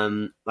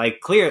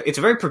 Clear, it's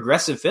a very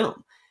progressive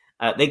film.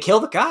 They kill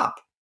the cop.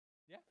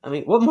 Yeah. I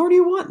mean, what more do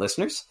you want,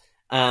 listeners?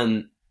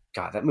 God,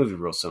 that movie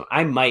rules so much.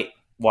 I might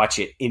watch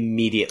it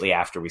immediately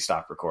after we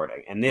stop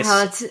recording, and this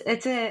Oh, it's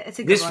a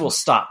good this one. will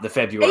stop the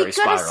February It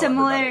got spiral. a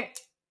similar.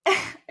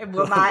 It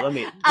will not. let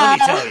me Uh,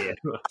 tell you.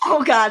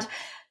 Oh god.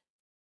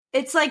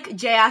 It's like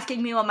Jay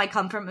asking me what my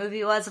comfort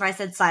movie was, and I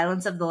said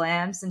Silence of the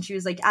Lambs, and she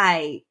was like,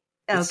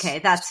 okay,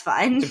 that's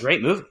fine. It's a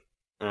great movie.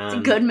 It's a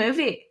good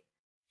movie.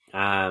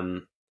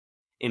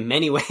 In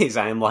many ways,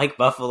 I am like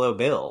Buffalo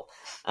Bill.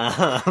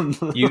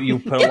 You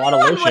put Give a lot me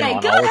of one lotion way.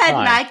 on Go all the ahead,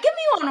 time. Matt. Give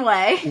me one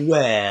way.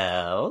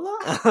 Well,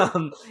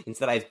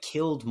 instead I've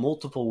killed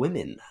multiple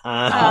women.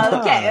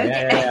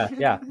 Okay.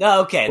 Yeah.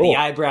 Okay, Cool. the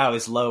eyebrow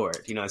is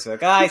lowered. It's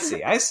like, I see.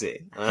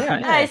 Yeah.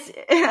 Nice.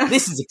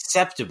 This is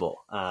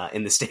acceptable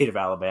in the state of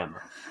Alabama.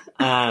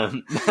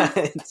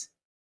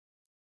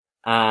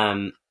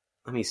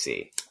 Let me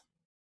see.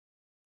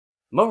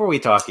 What were we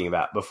talking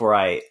about before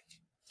I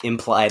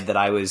implied that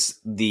I was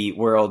the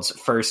world's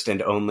first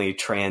and only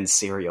trans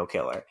serial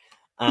killer?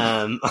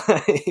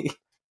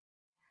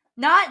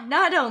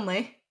 Not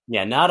only.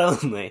 Yeah, not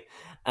only.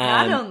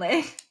 Not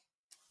only.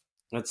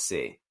 Let's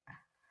see.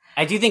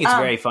 I do think it's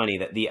very funny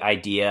that the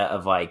idea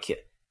of like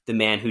the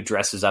man who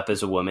dresses up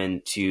as a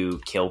woman to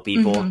kill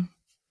people Mhm.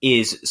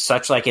 is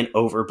such like an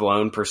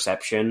overblown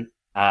perception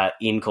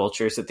in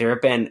cultures that there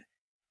have been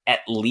at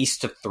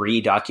least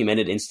 3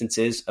 documented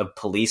instances of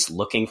police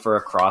looking for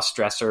a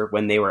cross-dresser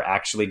when they were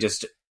actually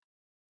just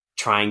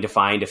trying to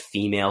find a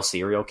female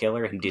serial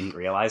killer and didn't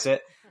realize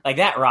it. Like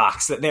that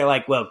rocks. That they're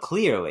like, well,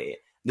 clearly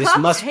this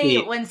Cops must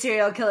hate be. when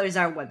serial killers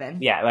are women.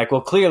 Yeah, like,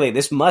 well, clearly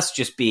this must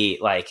just be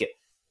like, How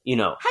you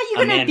a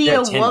gonna man be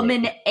they're a tending.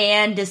 woman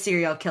and a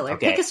serial killer?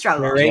 Okay. Pick a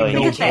struggle. There Really, ain't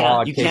Pick no a thing.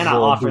 dog you cannot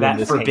capable of offer doing that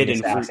this forbidden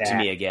heinous fruit ass to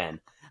me act. again.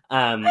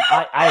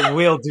 I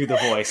will do the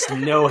voice,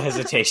 no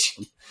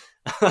hesitation.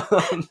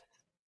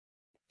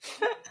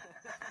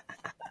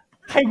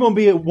 How you gonna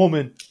be a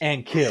woman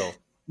and kill?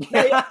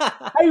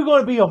 How you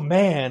gonna be a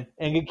man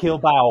and get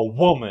killed by a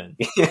woman?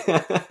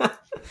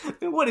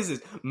 What is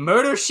this?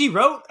 Murder, She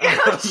Wrote?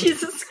 Oh,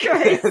 Jesus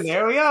Christ.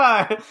 There we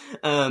are.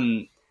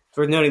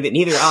 For noting that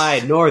neither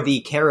I nor the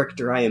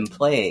character I am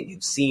playing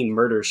have seen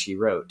Murder, She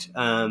Wrote.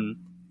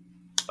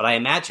 But I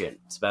imagine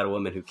it's about a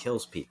woman who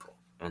kills people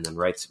and then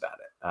writes about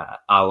it,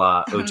 a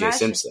la O.J.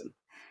 Simpson.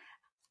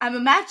 I'm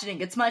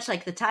imagining it's much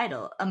like the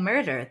title, a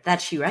murder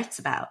that she writes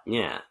about.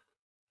 Yeah.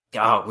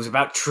 Oh, it was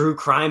about true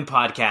crime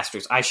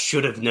podcasters. I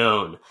should have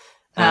known.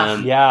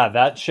 Yeah,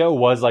 that show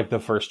was like the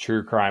first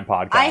true crime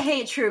podcast. I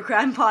hate true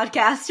crime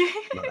podcasters.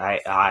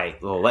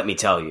 Well, let me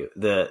tell you,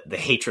 the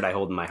hatred I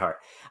hold in my heart.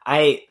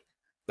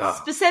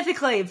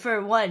 Specifically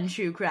for one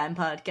true crime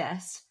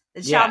podcast.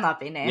 It shall not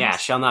be named. Yeah,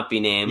 shall not be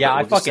named. Yeah,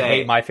 I fucking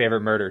hate My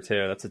Favorite Murder,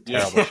 too. That's a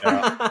terrible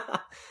show.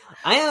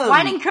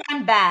 Wine and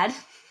Crime bad.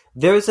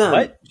 There's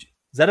What?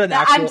 Is that an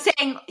actual... I'm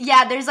saying,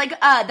 yeah, there's like,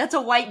 that's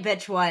a white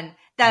bitch one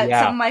that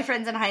some of my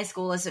friends in high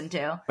school listened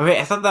to. Okay,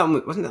 I thought that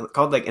one, wasn't that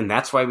called like, And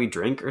That's Why We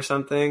Drink or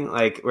something?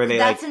 Like, where they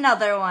That's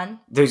another one.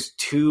 There's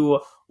two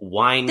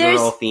wine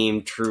girl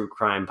themed true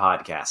crime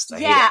podcasts.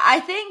 I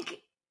think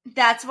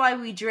That's Why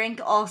We Drink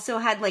also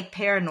had like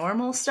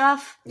paranormal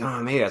stuff.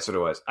 Oh, maybe that's what it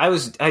was.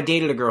 I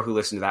dated a girl who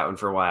listened to that one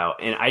for a while,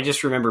 and I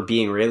just remember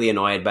being really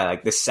annoyed by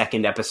like the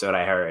second episode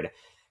I heard,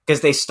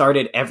 because they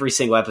started every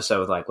single episode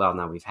with like, well,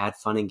 now we've had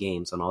fun and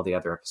games on all the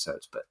other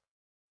episodes, but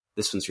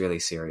this one's really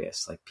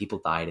serious. Like,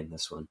 people died in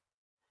this one.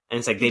 And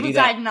it's like, people they do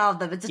that. Died in all of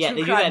them. It's a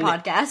true crime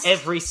podcast.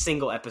 Every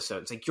single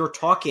episode. It's like, you're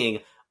talking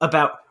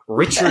about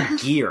Richard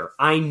Gere.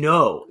 I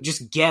know.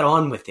 Just get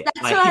on with it.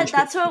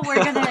 That's what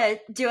we're going to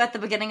do at the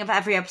beginning of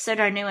every episode.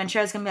 Our new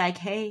intro is going to be like,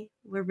 hey,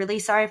 we're really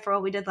sorry for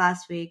what we did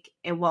last week.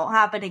 It won't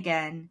happen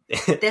again.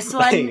 This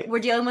one, we're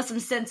dealing with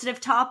some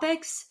sensitive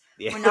topics.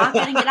 We're not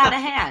getting it out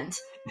of hand.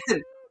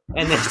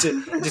 And then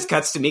it just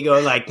cuts to me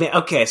going like,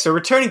 okay, so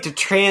returning to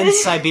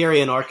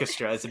Trans-Siberian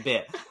Orchestra is a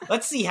bit.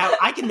 Let's see how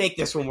I can make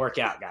this one work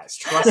out, guys.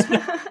 Trust me.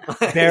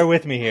 Bear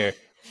with me here.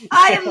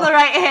 I am the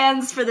right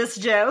hands for this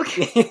joke.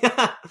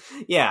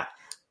 Yeah.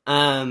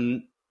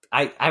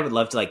 I would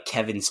love to like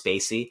Kevin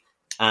Spacey.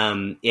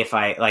 If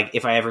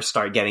I ever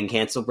start getting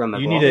canceled, bro,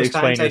 you need to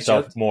explain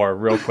yourself more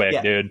real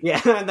quick, dude. Yeah,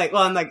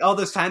 I'm like all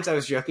those times I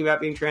was joking about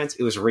being trans,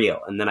 it was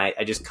real, and then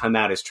I just come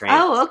out as trans.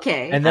 Oh,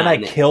 okay. And then I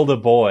killed a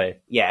boy.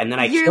 Yeah, and then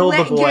I killed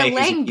the boy. You're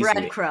laying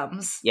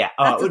breadcrumbs. Yeah,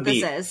 that's what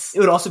this is. It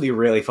would also be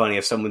really funny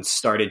if someone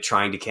started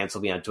trying to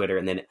cancel me on Twitter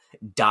and then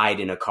died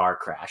in a car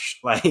crash.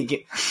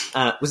 Like,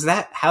 was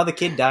that how the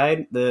kid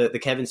died? The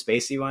Kevin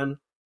Spacey one?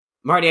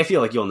 Marty, I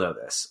feel like you'll know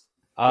this.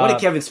 What did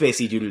Kevin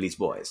Spacey do to these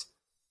boys?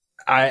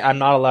 I'm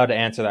not allowed to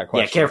answer that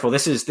question. Yeah, careful.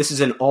 This is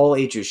an all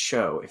ages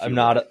show. I'm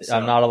not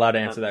allowed to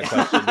answer that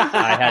question.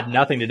 I had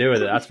nothing to do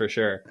with it. That's for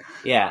sure.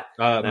 Yeah.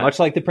 Much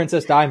like the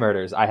Princess Di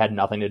murders, I had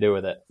nothing to do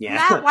with it. Yeah.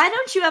 Matt, why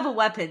don't you have a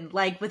weapon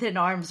like within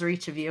arm's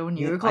reach of you when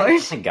you record?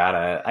 I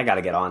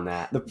gotta get on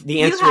that.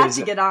 The answer you have is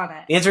to get on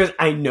it. The answer is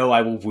I know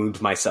I will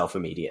wound myself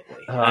immediately.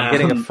 I'm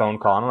getting a phone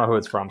call. I don't know who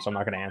it's from, so I'm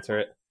not going to answer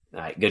it.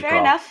 All right, good Fair call.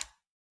 enough.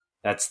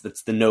 That's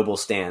the noble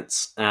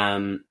stance.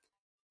 But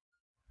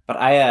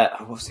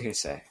what was I going to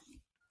say?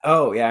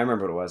 Oh, yeah, I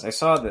remember what it was. I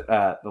saw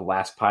that the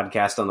last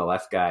podcast on the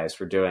Left guys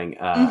were doing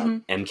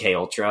MK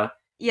Ultra.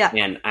 Yeah.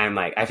 And I'm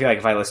like, I feel like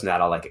if I listen to that,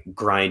 I'll like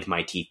grind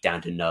my teeth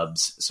down to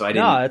nubs. So I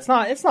didn't.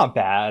 No, it's not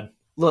bad.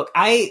 Look,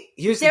 they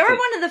were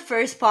one of the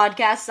first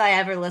podcasts I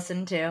ever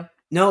listened to.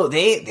 No,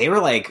 they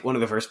were like one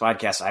of the first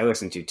podcasts I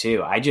listened to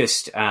too. I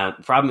just the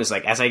problem is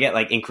like as I get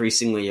like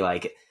increasingly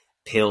like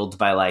pilled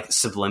by like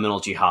Subliminal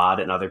Jihad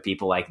and other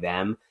people like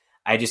them,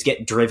 I just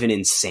get driven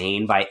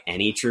insane by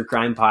any true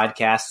crime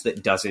podcast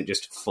that doesn't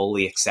just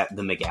fully accept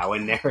the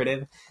McGowan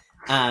narrative.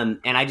 And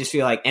I just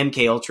feel like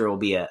MK Ultra will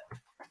be a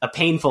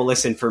painful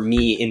listen for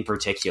me in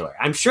particular.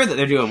 I'm sure that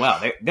they're doing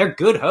well. They're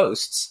good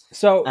hosts.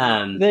 So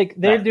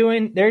they're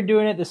doing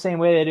it the same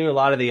way they do a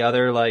lot of the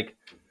other like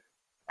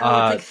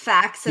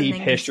facts and deep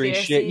history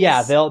shit.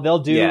 Yeah, they'll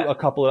do a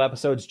couple of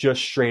episodes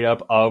just straight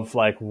up of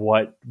like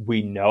what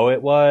we know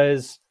it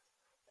was.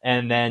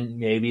 And then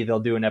maybe they'll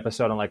do an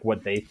episode on like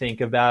what they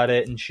think about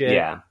it and shit.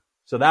 Yeah.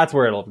 So that's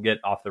where it'll get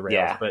off the rails.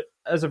 Yeah. But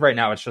as of right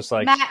now, it's just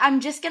like... Matt, I'm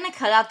just going to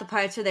cut out the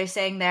parts where they're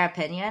saying their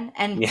opinion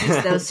and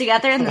piece those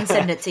together and then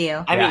send it to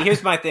you. I mean,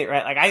 here's my thing,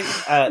 right?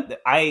 Like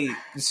I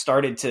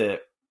started to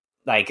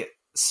like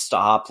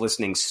stop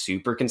listening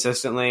super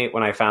consistently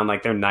when I found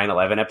like their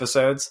 9/11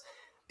 episodes,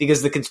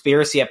 because the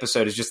conspiracy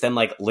episode is just them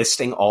like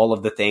listing all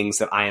of the things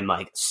that I am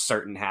like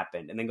certain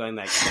happened and then going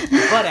like,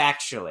 but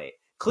actually...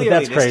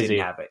 Clearly, this didn't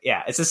happen.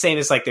 Yeah, it's the same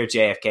as like their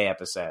JFK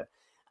episode,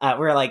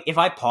 where like if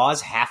I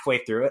pause halfway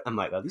through it, I'm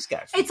like, oh, these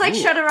guys. It's like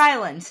Shutter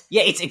Island.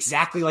 Yeah, it's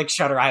exactly like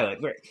Shutter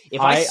Island. Where if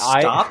I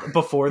stop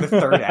before the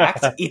third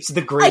act, it's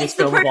the greatest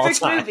film of all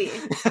time. Movie.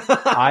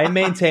 I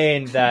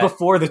maintain that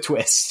before the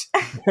twist.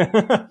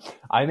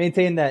 I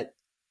maintain that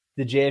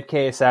the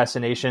JFK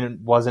assassination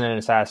wasn't an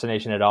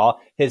assassination at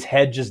all. His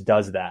head just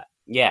does that.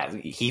 Yeah,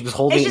 he was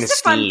holding. It's just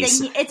a fun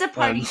thing. It's a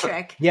party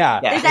trick. Yeah,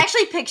 there's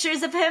actually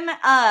pictures of him.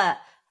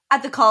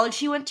 at the college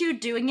he went to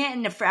doing it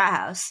in a frat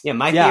house. Yeah,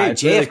 my theory,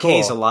 it's really JFK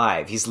is cool.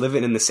 alive. He's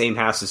living in the same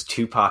house as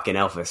Tupac and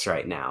Elvis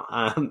right now.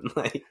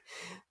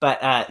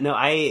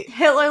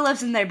 Hitler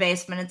lives in their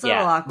basement. It's a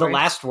little awkward. The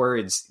last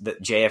words that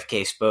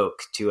JFK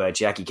spoke to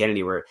Jackie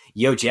Kennedy were,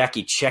 "Yo,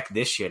 Jackie, check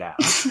this shit out."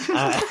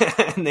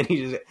 And then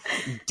he just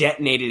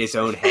detonated his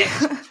own head.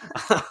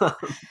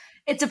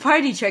 It's a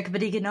party trick,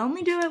 but he can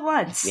only do it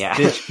once. Yeah.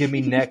 Bitch, give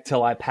me neck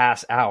till I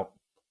pass out.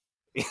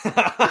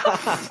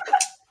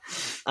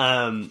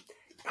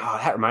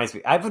 That reminds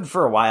me.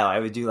 For a while, I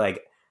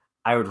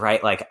would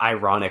write like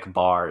ironic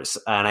bars,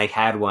 and I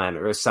had one.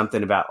 It was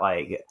something about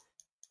like.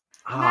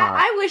 Matt,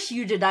 I wish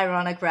you did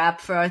ironic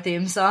rap for our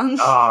theme song.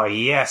 Oh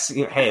yes.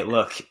 Hey,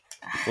 look.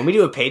 When we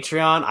do a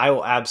Patreon, I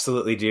will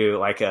absolutely do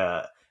like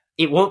a.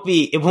 It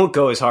won't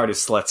go as hard as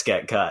Sluts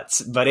Get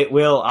Cuts, but it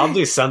will. I'll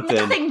do something.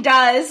 Nothing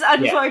does,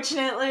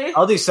 unfortunately. Yeah.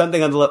 I'll do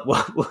something on the.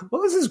 What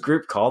was this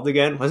group called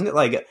again? Wasn't it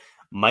like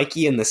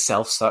Mikey and the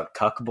Self-Suck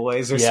Cuck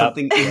Boys or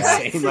something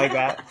insane like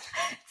that?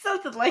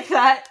 Something like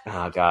that.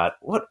 Oh God,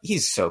 what?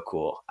 He's so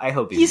cool. I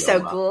hope he's so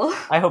well. cool.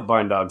 I hope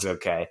Barn Dog's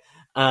okay.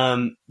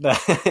 But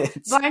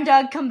Barn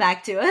Dog, come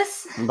back to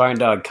us. Barn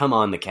Dog, come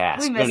on the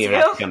cast. We You don't even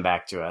have to come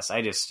back to us.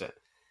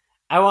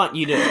 I want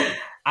you to.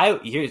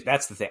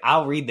 That's the thing.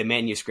 I'll read the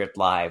manuscript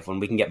live when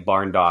we can get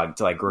Barn Dog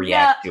to like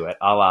react to it,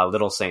 a la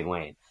Little Saint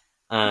Wayne.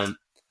 No,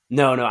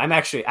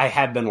 I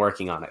have been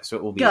working on it, so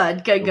it will be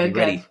good.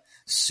 Ready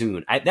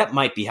soon. That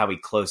might be how we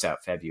close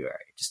out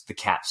February. Just the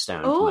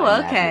capstone. Oh,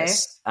 okay.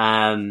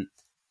 Madness.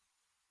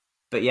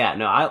 But yeah,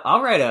 no,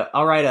 I'll write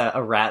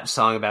a rap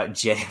song about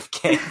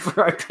JFK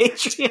for our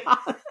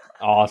Patreon.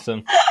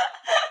 Awesome.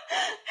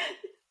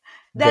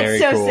 That's Very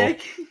so cool.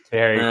 sick.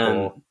 Very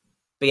cool.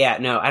 But yeah,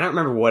 no, I don't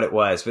remember what it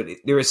was, but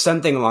there was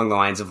something along the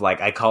lines of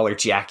like, I call her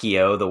Jackie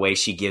O the way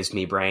she gives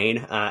me brain.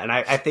 And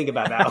I think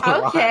about that a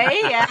lot.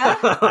 Okay, yeah.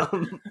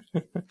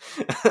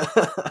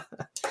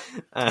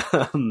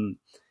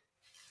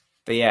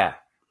 But yeah,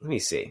 let me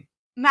see.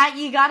 Matt,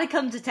 you gotta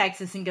come to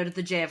Texas and go to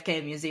the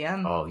JFK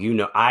Museum. Oh,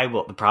 I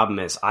will. The problem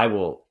is I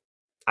won't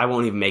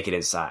even make it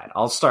inside.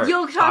 I'll start.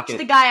 You'll talk to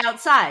the guy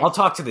outside. I'll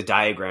talk to the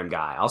diagram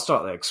guy. I'll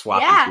start like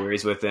swapping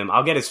theories with him.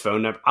 I'll get his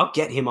phone number. I'll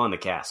get him on the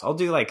cast. I'll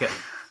do like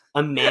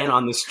a man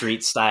on the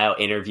street style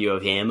interview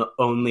of him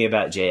only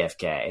about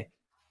JFK.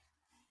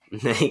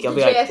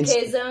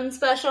 JFK Zone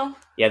special?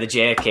 Yeah, the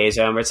JFK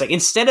Zone, where it's like,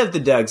 instead of the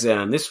Doug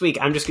Zone, this week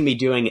I'm just going to be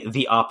doing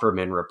the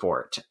Opperman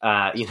Report.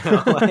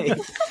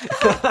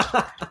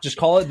 Just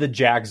call it the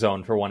Jack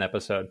Zone for one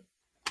episode.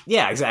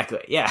 Yeah, exactly.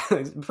 Yeah,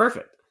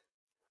 perfect.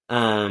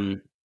 Let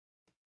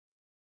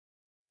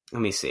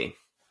me see.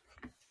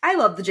 I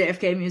love the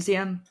JFK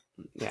Museum.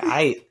 Yeah,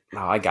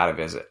 I gotta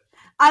visit.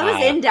 I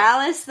was in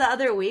Dallas the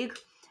other week,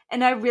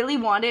 and I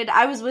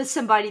was with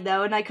somebody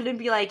though, and I couldn't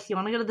be like, you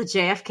want to go to the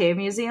JFK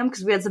Museum?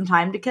 Because we had some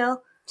time to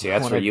kill. See,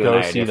 that's where you and I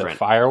are see different. The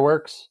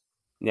fireworks?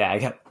 Yeah, I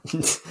got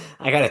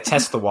to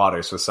test the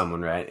waters with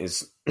someone, right?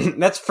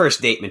 That's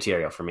first date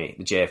material for me,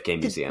 the JFK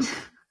Museum.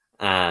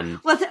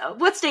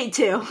 What's date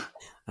 2?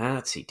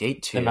 Let's see,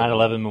 date 2. The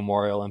 9/11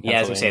 Memorial in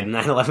Pennsylvania. Yeah, as I say, the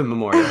 9/11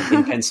 Memorial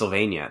in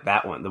Pennsylvania.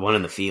 That one, the one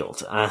in the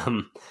field.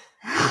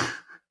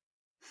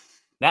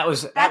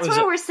 That's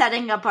where we're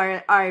setting up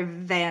our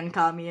van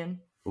commune.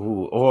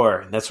 Ooh,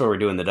 or that's where we're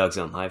doing the Doug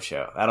Zone live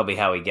show. That'll be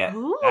how we get.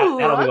 Ooh,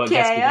 that'll be what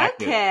gets me back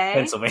to okay.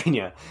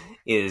 Pennsylvania.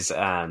 Is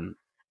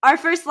our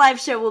first live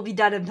show will be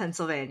done in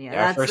Pennsylvania.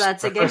 Our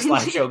first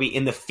live show will be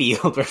in the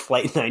field where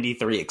Flight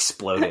 93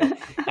 exploded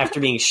after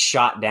being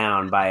shot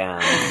down by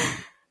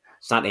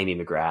it's not Amy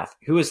McGrath.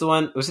 Who was the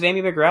one? Was it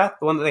Amy McGrath?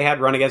 The one that they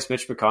had run against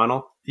Mitch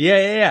McConnell?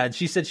 Yeah. And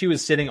she said she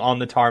was sitting on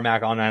the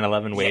tarmac on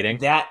 9/11 waiting.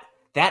 Yeah,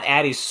 that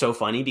ad is so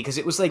funny because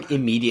it was like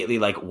immediately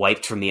like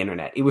wiped from the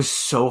internet. It was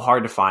so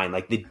hard to find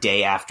like the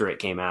day after it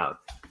came out.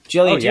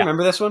 Jillian, do you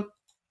remember this one?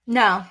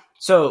 No.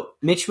 So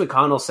Mitch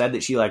McConnell said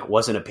that she like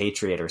wasn't a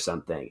patriot or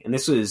something. And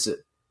this was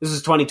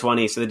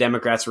 2020, so the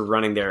Democrats were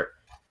running their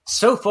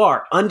so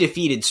far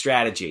undefeated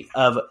strategy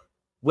of,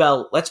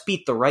 well, let's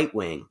beat the right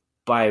wing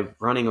by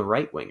running a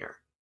right winger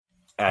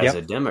as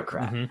a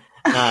Democrat.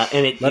 Mm-hmm.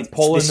 And let's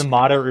pull in the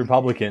moderate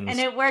Republicans.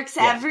 And it works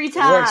every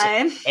time.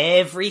 It works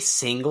every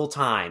single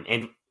time.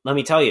 And let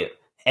me tell you,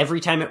 every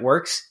time it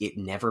works, it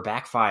never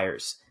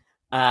backfires.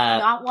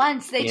 Not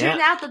once. They turned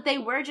out that they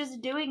were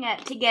just doing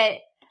it to get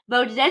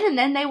voted in, and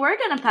then they were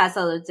going to pass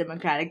all those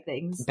Democratic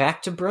things.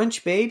 Back to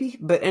brunch, baby.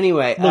 But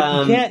anyway,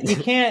 look, you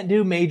can't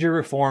do major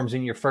reforms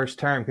in your first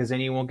term because then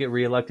you won't get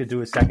reelected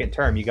to a second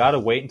term. You got to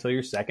wait until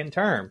your second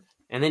term.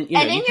 And then,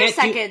 in your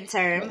second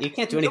term, you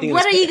can't do anything.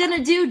 What are you going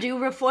to do? Do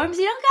reforms?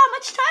 You don't got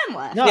much time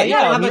left. No, you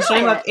don't have much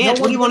time left. And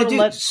what do you want to do?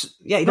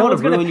 You don't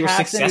want to ruin your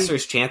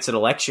successor's chance at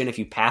election if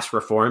you pass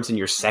reforms in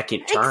your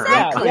second term.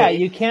 Exactly. Yeah,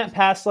 you can't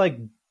pass like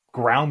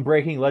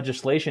groundbreaking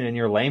legislation in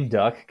your lame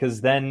duck because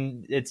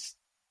then it's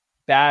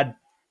bad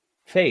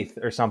faith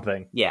or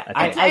something. Yeah,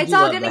 it's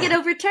all going to get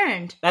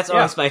overturned. That's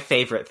always my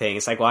favorite thing.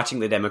 It's like watching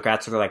the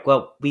Democrats where they're like,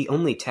 well, we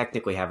only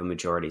technically have a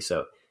majority,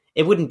 so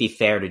it wouldn't be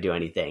fair to do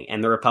anything.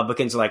 And the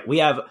Republicans are like, we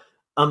have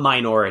a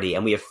minority,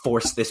 and we have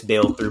forced this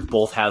bill through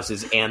both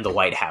houses and the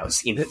White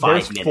House in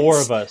 5 minutes.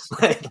 4 of us.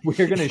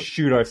 We're going to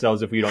shoot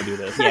ourselves if we don't do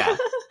this. Yeah.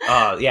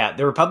 Yeah.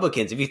 The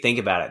Republicans, if you think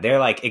about it, they're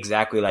like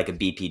exactly like a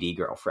BPD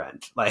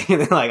girlfriend. Like,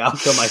 they're like, I'll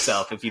kill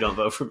myself if you don't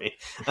vote for me.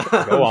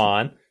 Go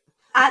on.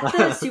 At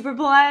the Super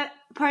Bowl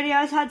party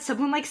I was at,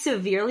 someone like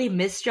severely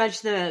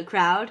misjudged the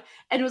crowd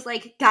and was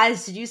like,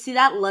 guys, did you see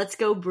that Let's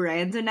Go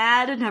Brandon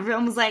ad? And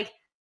everyone was like,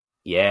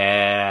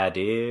 yeah,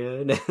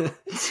 dude.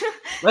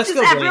 Let's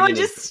go. Everyone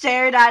just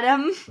stared at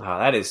him. Oh,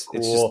 that is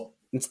cool.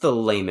 It's the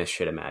lamest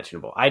shit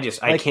imaginable. I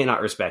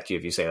cannot respect you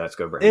if you say Let's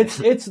Go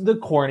Brandon. It's the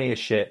corniest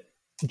shit.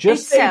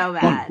 Just it's so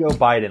bad. Joe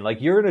Biden.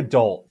 Like, you're an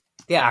adult.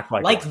 Yeah, act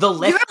like the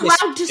leftists. You're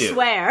allowed to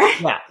swear.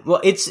 Yeah, well,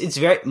 it's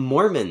very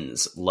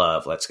Mormons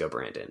love Let's Go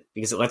Brandon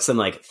because it lets them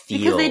like feel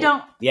because they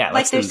don't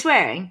like they're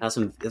swearing. Lets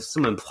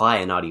them imply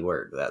a naughty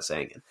word without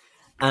saying it.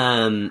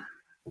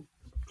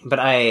 But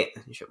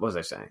what was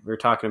I saying? We were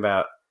talking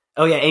about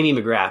Amy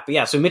McGrath. But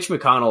yeah, so Mitch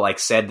McConnell like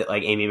said that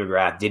like Amy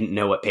McGrath didn't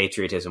know what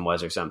patriotism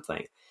was or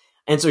something,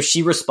 and so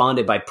she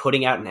responded by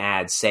putting out an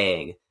ad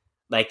saying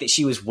like that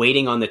she was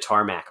waiting on the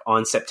tarmac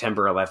on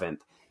September 11th.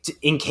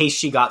 In case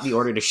she got the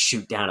order to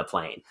shoot down a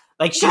plane.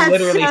 Like, she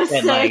literally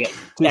said, like...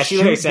 she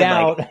literally said,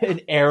 like... an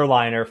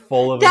airliner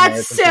full of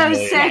That's American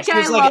so sick,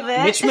 I love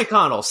it. Mitch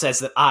McConnell says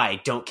that I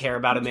don't care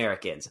about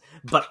Americans,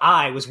 but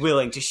I was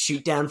willing to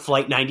shoot down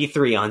Flight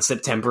 93 on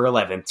September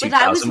 11th, 2001.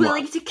 But I was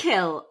willing to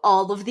kill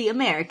all of the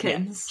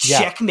Americans. Yeah.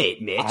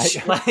 Checkmate, Mitch.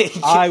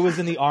 I was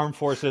in the armed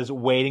forces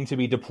waiting to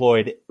be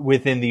deployed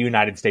within the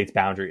United States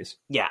boundaries.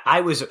 Yeah,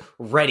 I was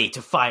ready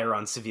to fire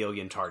on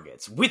civilian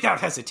targets without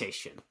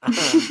hesitation.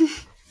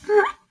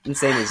 And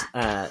same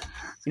as,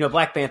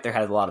 Black Panther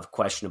has a lot of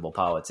questionable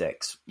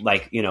politics,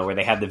 like, where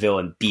they have the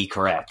villain be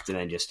correct, and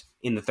then just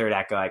in the third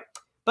act go like,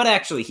 but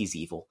actually he's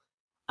evil.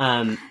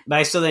 But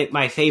I still think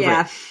my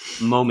favorite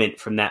moment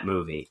from that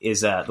movie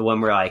is the one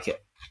where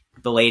like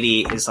the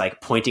lady is like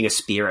pointing a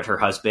spear at her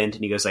husband,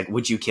 and he goes like,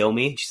 "Would you kill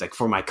me?" She's like,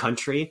 "For my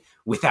country,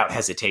 without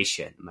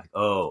hesitation." I'm like,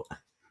 "Oh,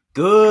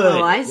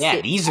 good. Oh, I yeah,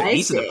 see. these are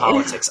the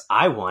politics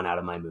I want out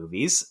of my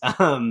movies."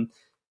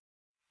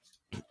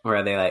 Or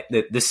are they like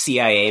the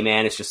CIA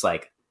man is just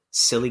like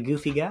silly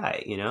goofy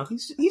guy,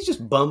 he's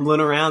just bumbling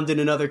around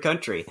in another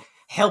country,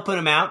 helping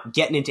him out,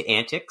 getting into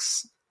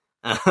antics.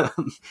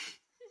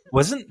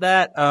 Wasn't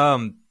that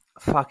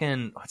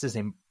fucking what's his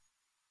name?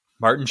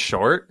 Martin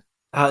Short?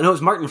 No, it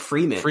was Martin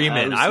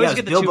Freeman. I always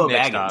get the two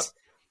mixed up.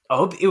 I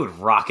hope it would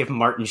rock if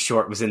Martin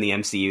Short was in the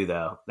MCU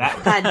though.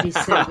 That'd be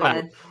so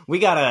good. we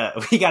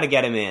gotta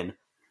get him in.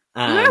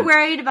 You're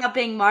worried about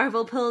being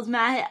Marvel pilled,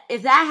 Matt.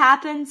 If that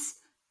happens,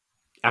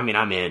 I mean,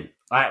 I'm in.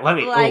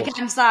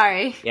 I'm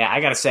sorry. Yeah,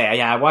 I gotta say,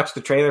 I watched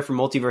the trailer for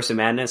Multiverse of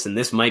Madness, and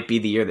this might be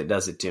the year that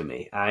does it to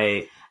me.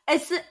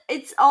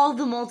 It's all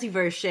the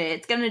multiverse shit.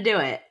 It's gonna do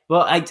it.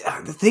 Well,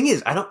 the thing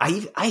is,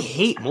 I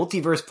hate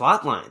multiverse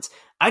plot lines.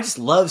 I just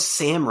love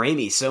Sam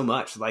Raimi so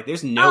much. Like,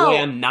 there's no way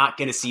I'm not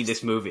gonna see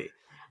this movie.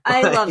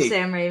 I love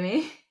Sam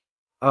Raimi.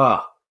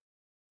 Oh,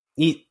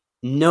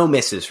 no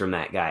misses from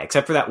that guy,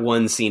 except for that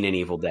one scene in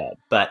Evil Dead.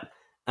 But,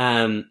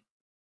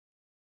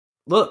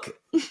 look.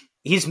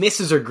 His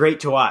misses are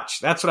great to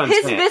watch. That's what I'm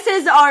saying. His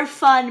misses are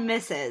fun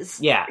misses.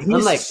 Yeah.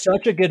 He's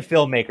such a good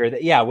filmmaker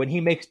that, when he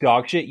makes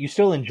dog shit, you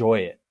still enjoy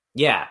it.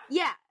 Yeah.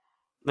 Yeah.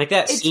 Like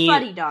that scene. It's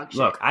funny dog shit.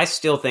 Look, I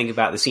still think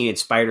about the scene in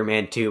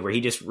Spider-Man 2 where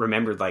he just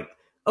remembered like,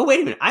 oh,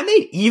 wait a minute, I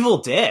made Evil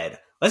Dead.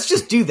 Let's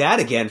just do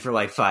that again for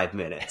like 5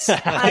 minutes.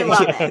 I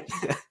love it.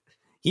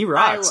 He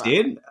rocks,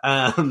 dude.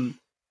 I'm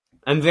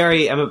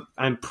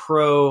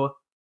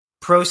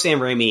pro Sam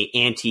Raimi,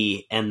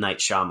 anti M. Night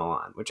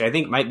Shyamalan, which I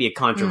think might be a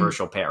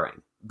controversial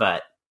pairing,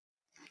 but...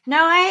 No,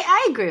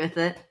 I agree with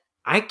it.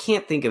 I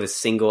can't think of a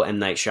single M.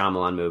 Night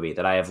Shyamalan movie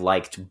that I have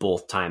liked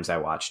both times I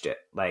watched it.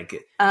 Like,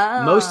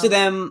 most of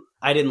them,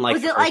 I didn't like.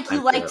 Was it like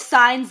you liked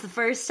Signs the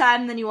first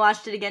time, then you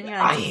watched it again? You're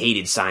like, I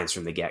hated Signs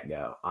from the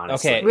get-go,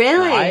 honestly. Okay.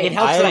 Really? It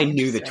helps that I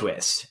knew the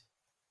twist.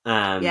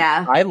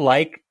 Yeah. I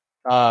like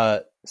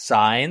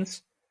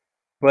Signs,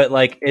 but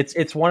like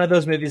it's one of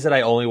those movies that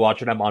I only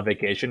watch when I'm on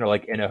vacation or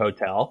like in a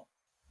hotel.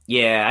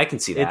 Yeah, I can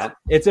see that.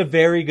 It's a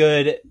very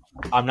good,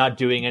 I'm not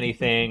doing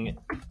anything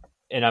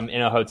and I'm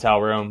in a hotel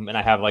room and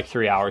I have like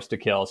 3 hours to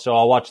kill. So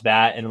I'll watch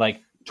that and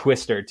like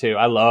Twister too.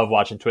 I love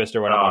watching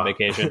Twister when I'm on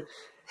vacation.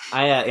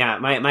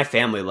 My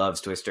family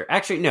loves Twister.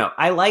 Actually, no,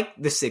 I like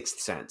The Sixth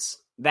Sense.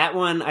 That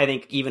one I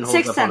think even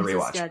holds up on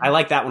rewatch. I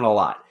like that one a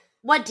lot.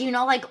 What, do you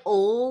not like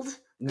Old?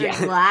 Or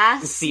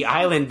Glass? It's the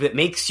island that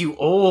makes you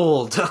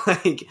old.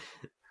 Like,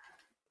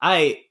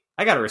 I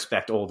gotta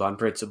respect Old on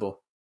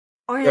principle.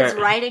 Or his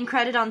writing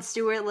credit on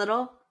Stuart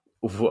Little.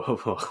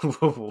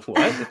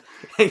 What?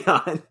 Hang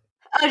on.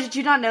 Oh, did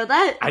you not know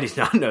that? I did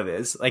not know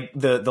this. Like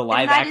the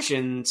live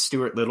action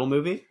Stuart Little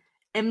movie?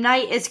 M.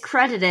 Night is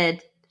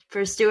credited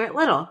for Stuart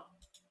Little.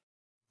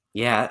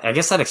 Yeah, I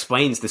guess that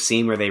explains the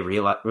scene where they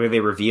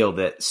reveal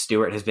that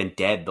Stuart has been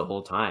dead the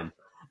whole time.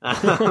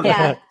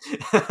 Yeah.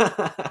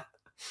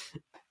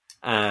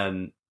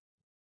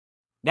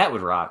 That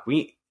would rock.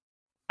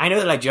 I know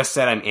that I just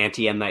said I'm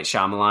anti M. Night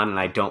Shyamalan and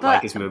I don't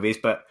like his movies,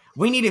 but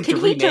we need him to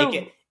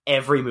remake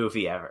every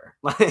movie ever.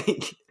 Like,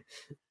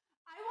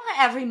 I want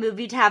every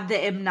movie to have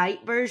the M.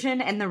 Night version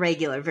and the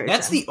regular version.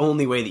 That's the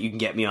only way that you can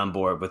get me on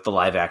board with the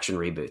live action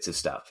reboots and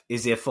stuff,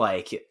 is if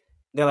like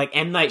they're like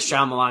M. Night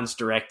Shyamalan's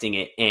directing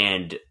it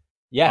and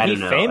he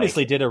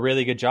famously did a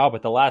really good job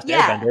with The Last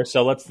Airbender,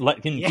 so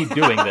let him keep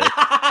doing this.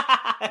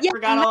 I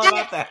forgot all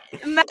about that.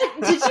 Matt,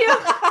 did you?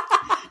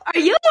 Are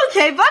you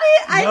okay, buddy?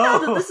 I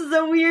know that this is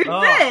a weird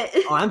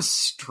bit. Oh, I'm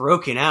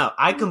stroking out.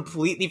 I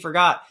completely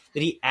forgot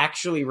that he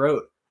actually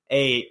wrote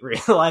a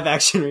live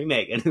action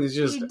remake, and it was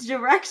just... He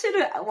directed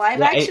a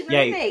live action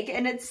remake,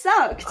 and it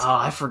sucked. Oh,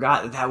 I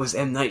forgot that was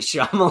M. Night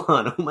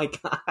Shyamalan. Oh my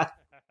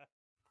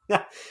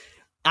god.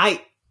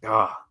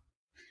 Oh,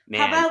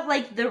 man. How about,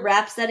 like, the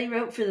raps that he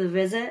wrote for The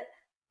Visit?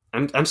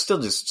 I'm still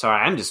just...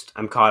 Sorry,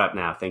 I'm caught up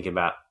now thinking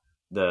about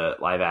the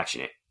live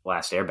action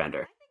Last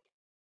Airbender.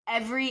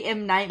 Every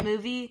M. Night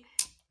movie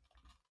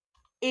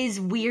is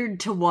weird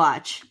to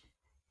watch.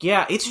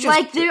 Yeah, it's just...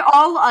 Like, they're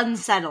all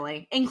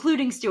unsettling,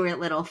 including Stuart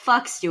Little.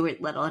 Fuck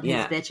Stuart Little and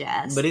his bitch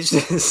ass. But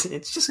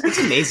it's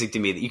amazing to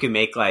me that you can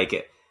make,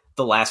 like,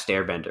 The Last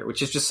Airbender,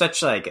 which is just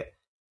such, like...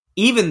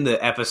 Even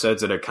the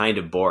episodes that are kind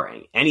of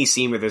boring, any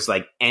scene where there's,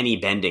 like, any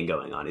bending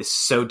going on is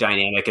so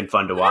dynamic and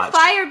fun to watch. A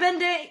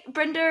firebender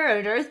or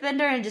an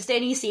earthbender and just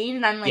any scene,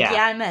 and I'm like,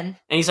 yeah, I'm in. And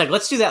he's like,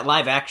 let's do that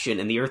live action,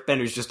 and the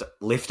earthbenders just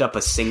lift up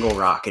a single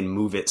rock and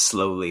move it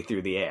slowly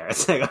through the air.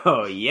 It's like,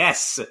 oh,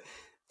 yes!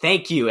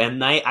 Thank you, M.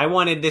 Night. I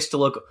wanted this to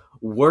look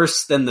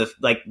worse than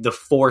the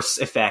force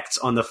effects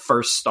on the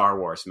first Star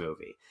Wars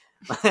movie.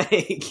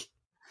 Like,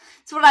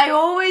 it's what I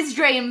always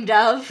dreamed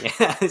of.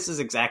 Yeah, this is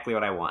exactly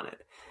what I wanted.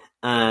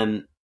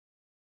 Anyway,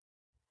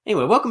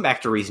 welcome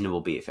back to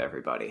Reasonable Beef,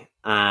 everybody.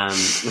 I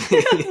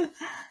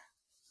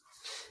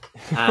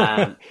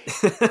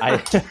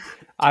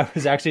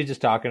was actually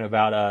just talking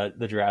about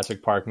the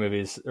Jurassic Park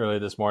movies earlier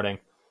this morning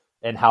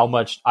and how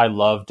much I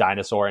love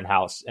Dinosaur in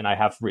House, and I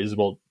have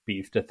Reasonable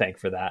Beef to thank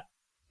for that.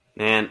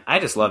 Man, I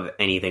just love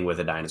anything with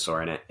a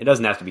dinosaur in it. It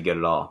doesn't have to be good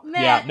at all.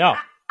 Man, yeah, no.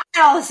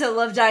 I also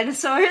love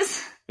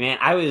dinosaurs. Man,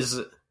 I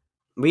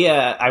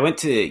went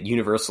to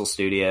Universal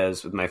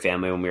Studios with my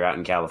family when we were out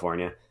in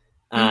California,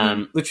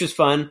 which was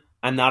fun.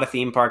 I'm not a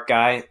theme park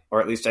guy,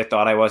 or at least I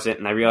thought I wasn't,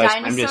 and I realized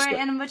dinosaur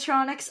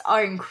animatronics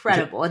are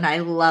incredible, and I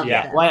love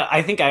them. Well,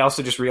 I think I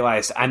also just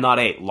realized I'm not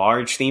a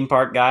large theme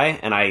park guy,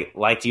 and I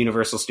liked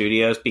Universal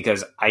Studios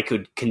because I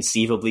could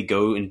conceivably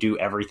go and do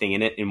everything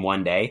in it in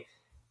one day.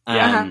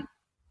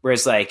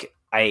 Whereas, like,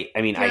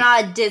 You're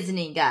not a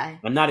Disney guy.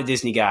 I'm not a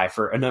Disney guy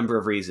for a number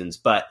of reasons,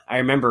 but I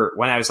remember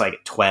when I was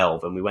like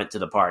 12 and we went to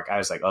the park, I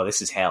was like, "Oh,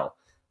 this is hell!"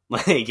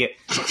 Like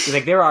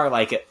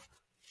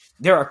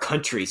there are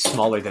countries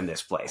smaller than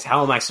this place.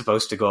 How am I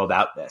supposed to go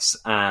about this?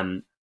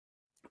 But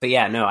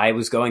yeah, no, I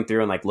was going through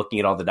and like looking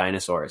at all the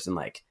dinosaurs and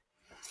like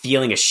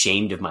feeling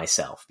ashamed of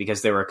myself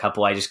because there were a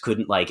couple I just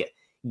couldn't like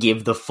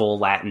give the full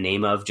Latin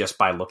name of just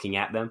by looking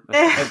at them.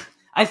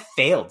 I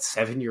failed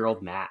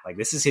 7-year-old Matt. Like,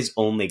 this is his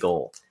only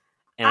goal.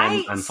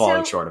 And I'm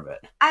falling short of it.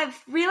 I've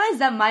realized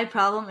that my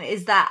problem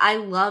is that I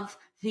love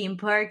theme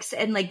parks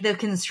and, like, the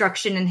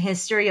construction and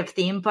history of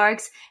theme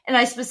parks. And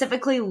I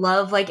specifically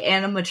love, like,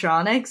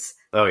 animatronics.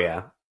 Oh,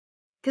 yeah.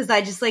 Because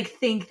I just, like,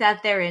 think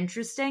that they're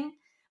interesting.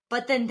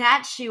 But then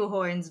that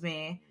shoehorns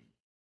me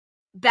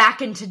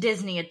back into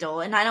Disney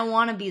adult, and I don't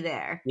want to be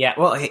there. Yeah,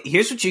 well,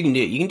 here's what you can do.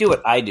 You can do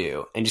what I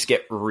do and just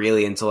get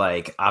really into,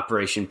 like,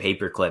 Operation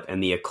Paperclip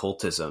and the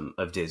occultism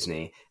of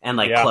Disney and,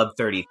 like, Club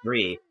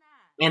 33.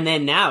 And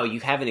then now you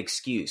have an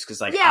excuse because,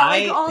 like,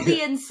 like all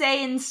the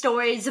insane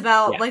stories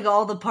about like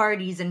all the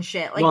parties and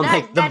shit,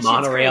 like the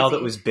monorail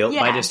that was built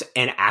by just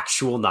an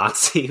actual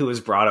Nazi who was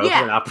brought over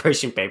in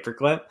Operation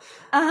Paperclip.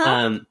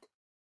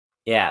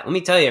 Yeah, let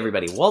me tell you,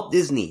 everybody, Walt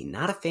Disney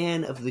not a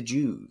fan of the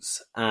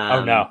Jews.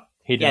 Oh no,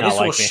 he did not this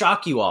like will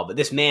shock you all, but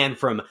this man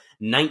from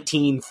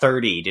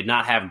 1930 did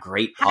not have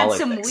great politics.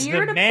 Some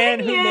weird the man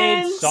who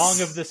made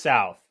Song of the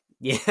South.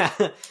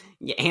 Yeah,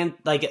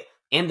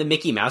 and the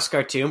Mickey Mouse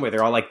cartoon where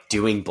they're all, like,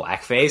 doing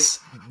blackface.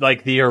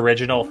 Like, the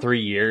original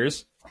 3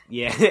 years.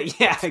 Yeah,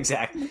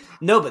 exactly.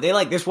 No, but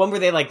there's one where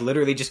they, like,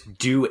 literally just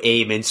do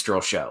a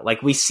minstrel show.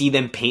 Like, we see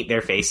them paint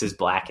their faces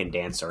black and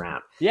dance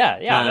around. Yeah.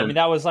 I mean,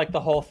 that was, like, the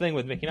whole thing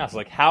with Mickey Mouse.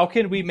 Like, how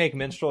can we make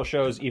minstrel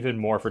shows even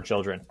more for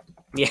children?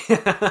 Yeah. It's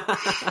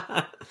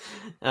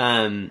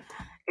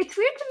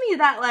weird to me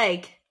that,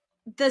 like,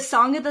 the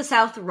Song of the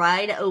South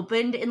ride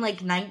opened in,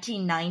 like,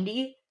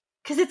 1990.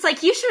 Because it's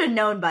like, you should have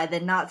known by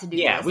then not to do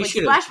this. We like,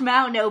 should've... Splash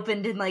Mountain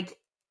opened in, like,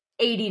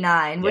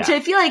 89, which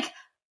I feel like...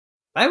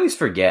 I always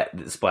forget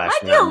that Splash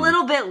Mountain... might be a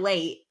little bit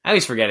late. I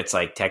always forget it's,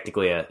 like,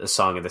 technically a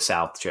Song of the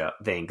South show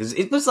thing. Because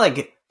it was,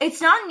 like...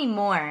 It's not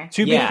anymore.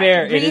 To be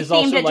fair, it is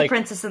also, it like... to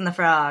Princess and the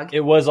Frog.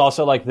 It was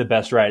also, like, the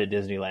best ride at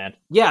Disneyland.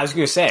 Yeah, I was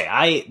going to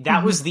say,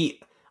 that was the...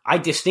 I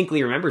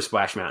distinctly remember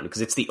Splash Mountain because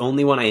it's the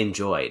only one I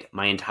enjoyed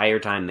my entire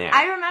time there.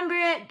 I remember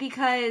it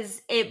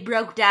because it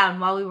broke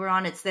down while we were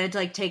on it, so they had to,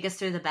 like, take us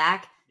through the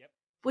back.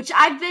 Which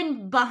I've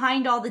been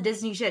behind all the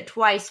Disney shit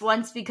twice.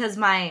 Once because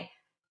my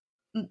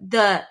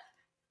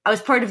I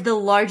was part of the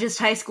largest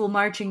high school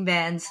marching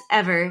bands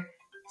ever,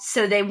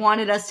 so they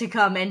wanted us to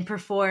come and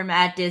perform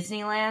at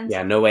Disneyland.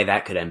 Yeah, no way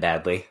that could end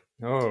badly.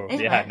 Oh,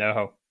 Anyway.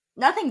 no.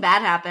 Nothing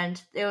bad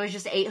happened. There was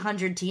just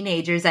 800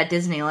 teenagers at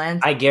Disneyland.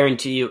 I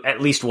guarantee you, at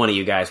least one of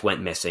you guys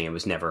went missing and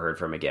was never heard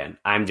from again.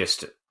 I'm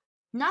just...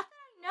 Not that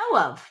I know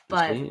of,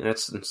 but...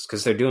 That's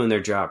because they're doing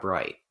their job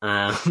right.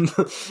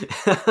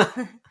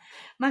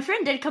 My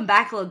friend did come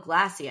back a little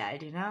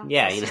glassy-eyed, you know?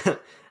 Yeah,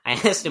 I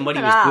asked him what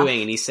he was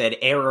doing, and he said,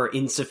 error,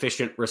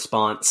 insufficient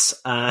response.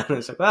 And I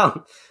was like,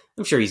 well,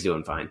 I'm sure he's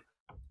doing fine.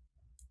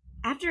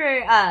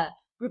 After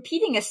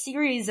repeating a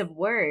series of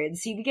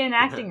words, he began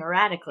acting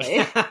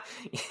erratically.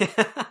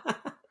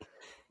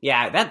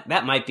 Yeah,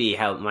 that might be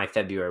how my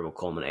February will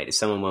culminate. Is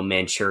someone will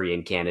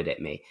Manchurian candidate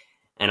me,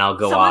 and I'll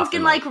go Someone's off.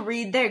 Someone's gonna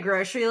read their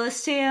grocery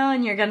list to you,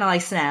 and you're gonna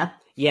snap.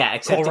 Yeah,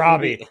 except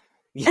Robbie.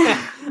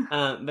 Yeah,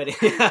 but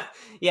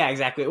yeah,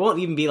 exactly. It won't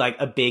even be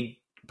a big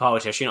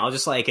politician. I'll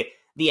just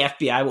the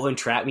FBI will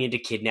entrap me into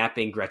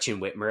kidnapping Gretchen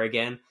Whitmer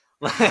again.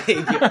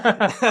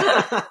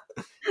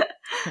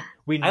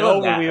 We know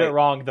we went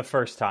wrong the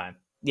first time.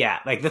 Yeah,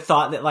 the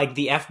thought that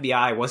the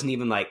FBI wasn't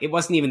even it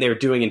wasn't even they were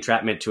doing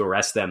entrapment to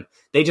arrest them.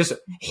 They just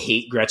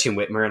hate Gretchen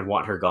Whitmer and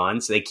want her gone,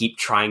 so they keep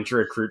trying to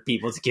recruit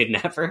people to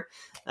kidnap her.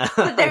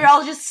 But they're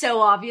all just so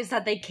obvious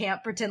that they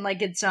can't pretend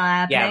like it's not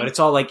happening. Yeah, but it's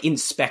all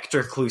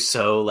Inspector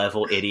Clouseau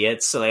level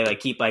idiots, so they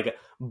keep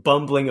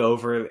bumbling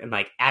over and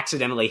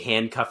accidentally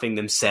handcuffing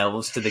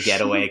themselves to the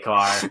getaway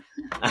car.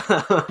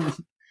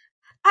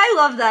 I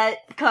love that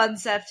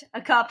concept.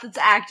 A cop that's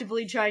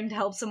actively trying to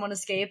help someone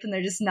escape and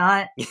they're just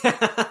not.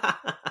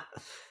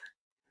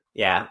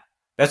 Yeah,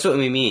 that's what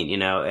we mean.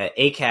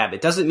 ACAB,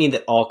 it doesn't mean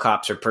that all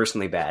cops are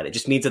personally bad. It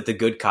just means that the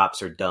good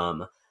cops are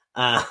dumb.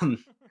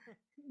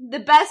 The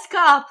best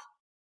cop,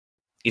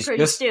 he's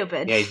pretty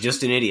stupid. Yeah, he's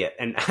just an idiot.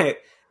 And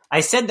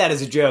I said that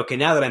as a joke, and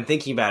now that I'm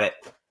thinking about it,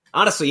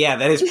 honestly, yeah,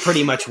 that is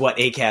pretty much what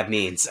ACAB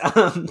means.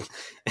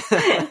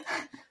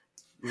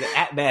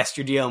 At best,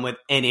 you're dealing with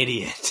an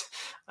idiot.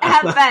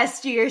 At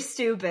best, you're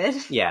stupid.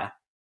 Yeah.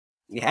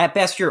 At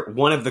best, you're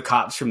one of the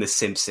cops from The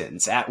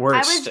Simpsons. At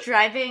worst... I was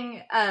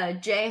driving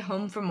Jay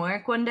home from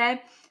work one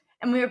day,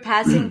 and we were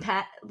passing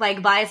by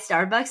a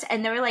Starbucks,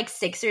 and there were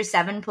 6 or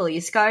 7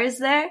 police cars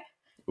there.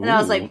 And I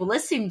was like, well,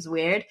 this seems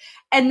weird.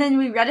 And then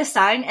we read a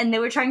sign, and they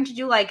were trying to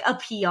do a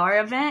PR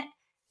event.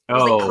 It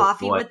was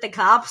coffee with the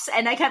cops.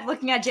 And I kept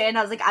looking at Jay, and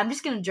I was like, I'm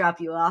just going to drop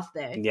you off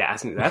there. Yeah,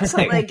 that's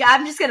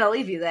I'm just going to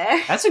leave you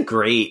there. That's a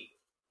great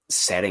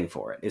setting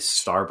for it, is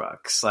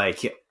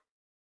Starbucks.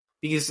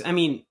 Because,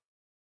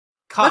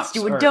 cops Let's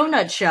do a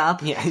donut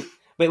shop. Yeah.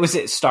 Wait, was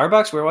it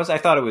Starbucks? Where was it? I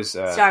thought it was...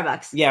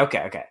 Starbucks. Yeah,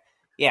 okay.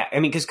 Yeah,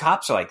 because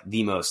cops are,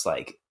 the most,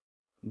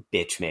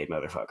 bitch-made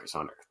motherfuckers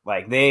on earth.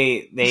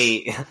 They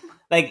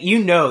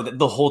that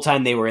the whole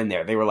time they were in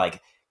there, they were,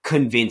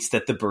 convinced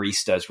that the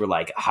baristas were,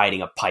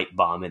 hiding a pipe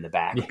bomb in the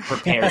back,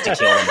 prepared to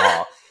kill them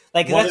all.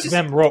 One of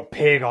them wrote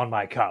pig on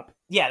my cup.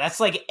 Yeah,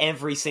 that's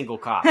every single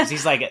cop.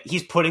 He's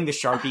he's putting the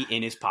Sharpie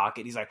in his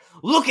pocket. He's like,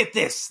 look at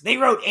this! They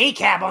wrote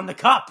ACAB on the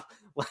cup!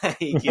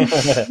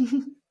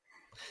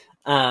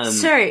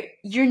 Sir,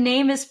 your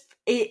name is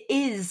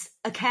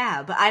a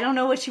cab. I don't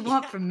know what you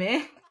want from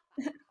me.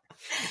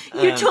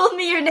 You told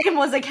me your name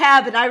was a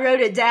cab, and I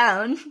wrote it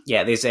down.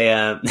 Yeah, there's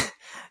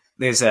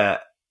a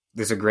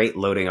great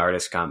loading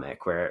artist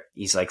comic where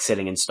he's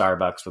sitting in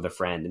Starbucks with a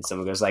friend, and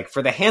someone goes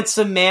for the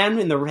handsome man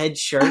in the red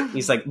shirt.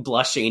 He's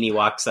blushing, and he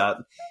walks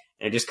up,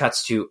 and it just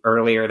cuts to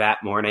earlier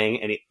that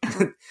morning, and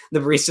the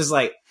barista's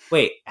like,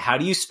 wait, how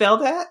do you spell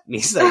that? And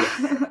he's like,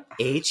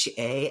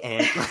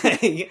 HAN.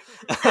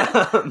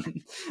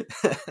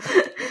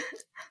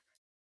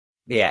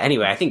 Yeah,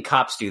 anyway, I think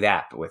cops do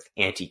that, but with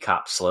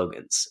anti-cop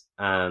slogans.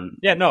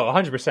 Yeah, no,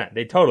 100%.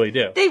 They totally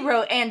do. They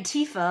wrote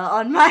Antifa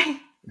on my...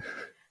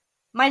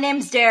 My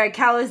name's Derek.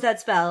 How is that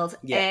spelled?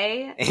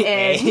 Yeah.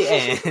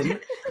 A-N.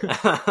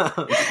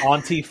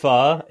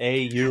 Antifa,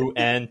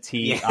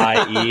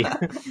 A-U-N-T-I-E.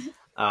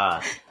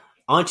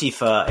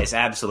 Antifa is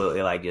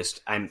absolutely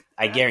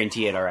I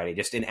guarantee it already.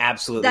 Just an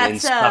absolutely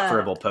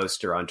insufferable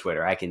poster on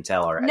Twitter. I can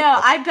tell already. No,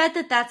 I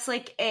bet that's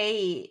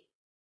a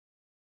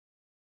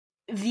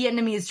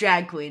Vietnamese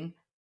drag queen.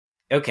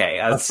 Okay.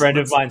 A friend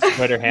of mine's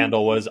Twitter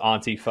handle was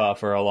Antifa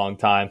for a long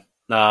time.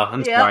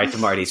 I'm sorry to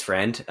Marty's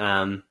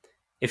friend.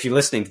 If you're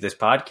listening to this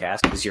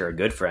podcast, because you're a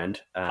good friend.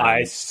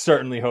 I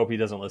certainly hope he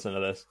doesn't listen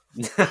to this.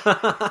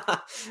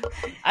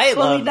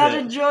 Will he not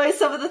enjoy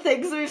some of the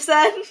things we've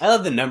said? I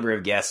love the number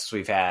of guests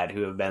we've had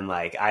who have been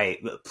I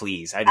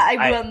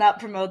will not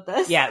promote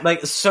this. Yeah,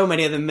 so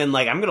many of them have been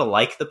I'm going to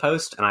like the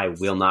post, and I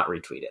will not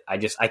retweet it.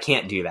 I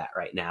can't do that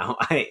right now.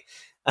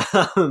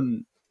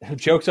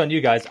 Joke's on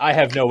you guys. I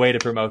have no way to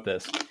promote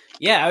this.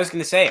 Yeah, I was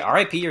going to say,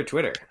 RIP your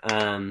Twitter.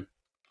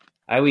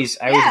 I always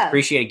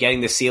appreciate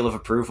getting the seal of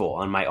approval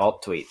on my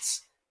alt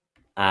tweets.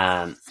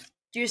 Did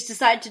you just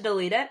decide to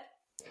delete it?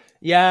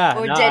 Yeah.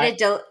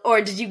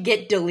 Or did you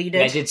get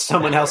deleted? Yeah, did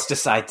someone else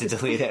decide to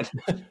delete it?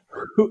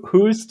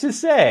 Who's to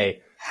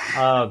say?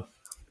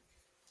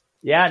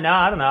 Yeah, no,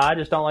 I don't know. I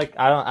just don't like.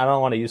 I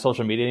don't want to use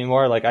social media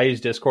anymore. Like I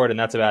use Discord, and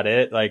that's about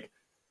it. Like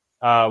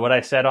what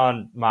I said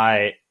on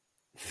my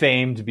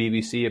famed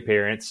BBC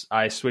appearance,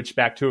 I switched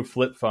back to a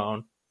flip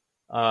phone.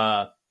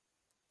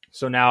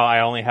 So now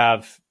I only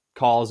have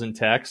calls and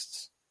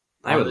texts.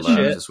 I would love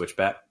to switch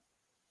back.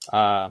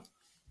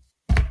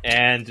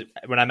 And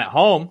when I'm at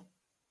home,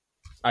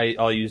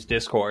 I'll use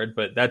Discord,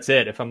 but that's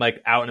it. If I'm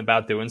like out and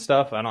about doing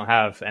stuff, I don't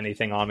have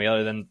anything on me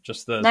other than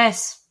just the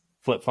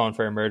flip phone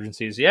for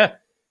emergencies. Yeah,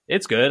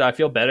 it's good. I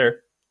feel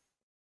better.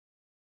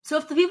 So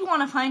if the people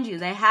want to find you,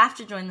 they have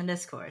to join the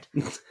Discord.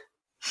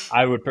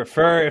 I would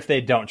prefer if they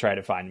don't try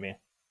to find me.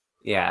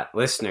 Yeah,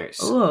 listeners.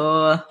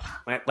 Ooh.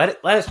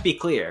 Let us be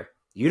clear.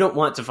 You don't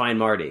want to find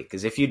Marty,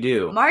 because if you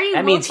do, Marty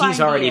that means he's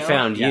already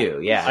found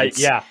you. Yeah,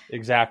 yeah,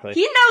 exactly.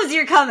 He knows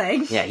you're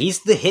coming. Yeah, he's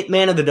the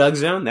hitman of the Doug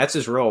Zone. That's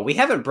his role. We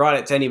haven't brought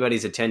it to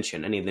anybody's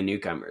attention, any of the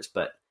newcomers,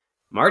 but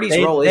Marty's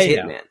role is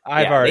hitman.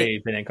 I've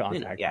already been in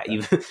contact. Yeah, you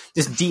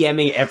just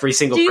DMing every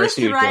single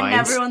person who joins.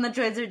 Everyone that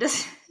joins are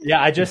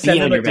Yeah, I just sent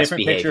them a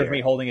different picture of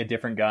me holding a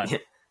different gun.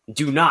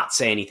 Do not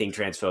say anything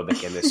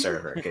transphobic in this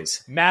server,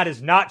 because Matt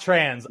is not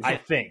trans, I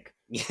think.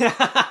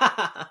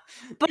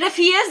 But if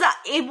he is,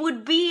 it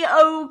would be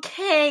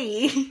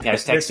okay. Yeah, I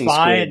was texting it's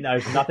fine. Squid.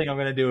 There's nothing I'm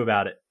going to do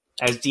about it.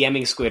 I was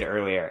DMing Squid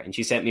earlier, and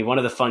she sent me one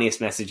of the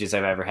funniest messages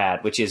I've ever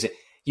had, which is,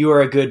 "You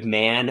are a good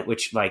man,"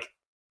 which, like,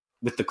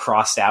 with the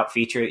crossed out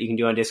feature that you can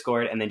do on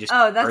Discord, and then just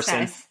that's person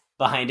nice.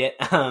 Behind it.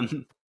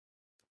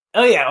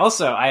 Oh yeah,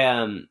 also,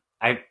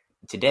 I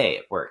today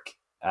at work,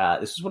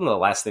 this was one of the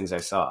last things I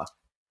saw.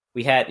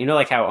 We had,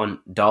 like how on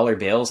dollar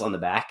bills on the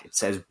back, it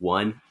says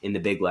 1 in the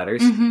big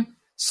letters? Mm-hmm.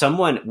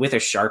 Someone with a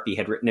Sharpie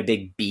had written a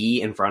big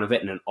B in front of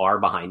it and an R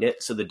behind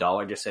it, so the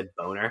dollar just said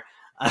boner.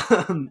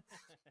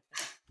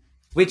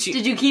 Which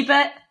did you keep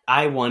it?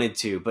 I wanted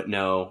to, but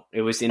no.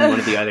 It was in one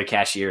of the other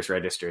cashier's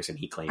registers, and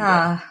he claimed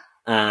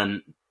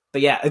it.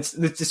 But yeah, it's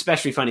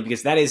especially funny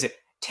because that is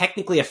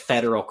technically a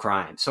federal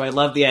crime. So I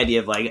love the idea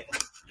of, like,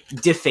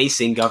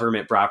 defacing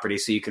government property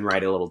so you can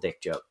write a little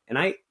dick joke.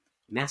 And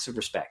massive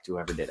respect to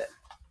whoever did it.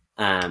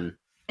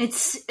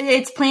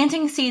 It's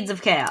planting seeds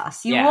of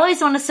chaos. You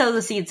always want to sow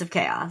the seeds of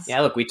chaos.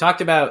 Yeah, look, we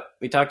talked about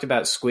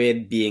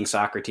Squid being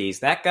Socrates.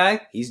 That guy,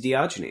 he's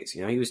Diogenes.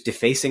 He was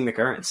defacing the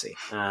currency.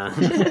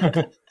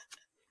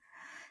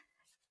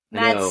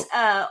 Matt's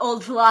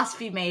old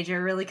philosophy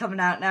major really coming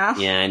out now.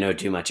 Yeah, I know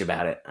too much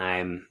about it.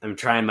 I'm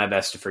trying my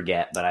best to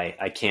forget, but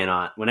I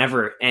cannot.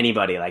 Whenever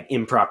anybody, like,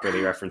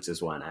 improperly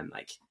references one, I'm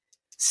like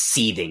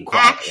seething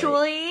quietly.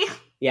 Actually,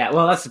 yeah.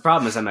 Well, that's the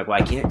problem. Is I'm like,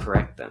 well, I can't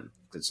correct them.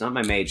 It's not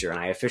my major, and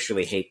I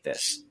officially hate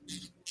this.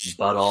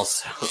 But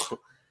also,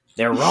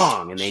 they're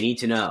wrong, and they need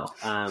to know.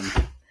 It's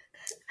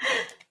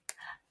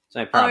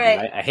my problem.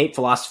 Right. I hate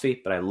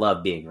philosophy, but I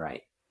love being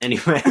right.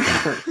 Anyway,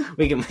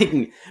 we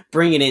can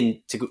bring it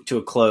in to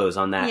a close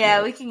on that. Yeah,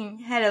 note. We can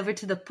head over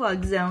to the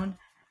plug zone.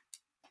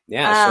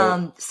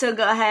 Yeah. So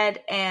go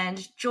ahead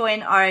and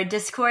join our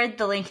Discord.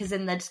 The link is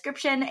in the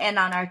description, and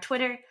on our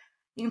Twitter.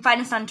 You can find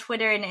us on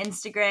Twitter and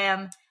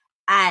Instagram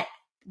at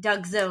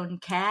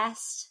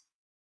DougZoneCast.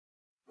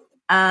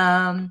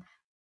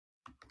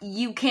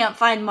 You can't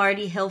find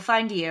Marty, he'll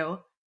find you.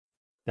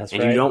 That's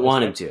right. And you don't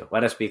want him to.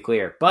 Let us be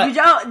clear. But you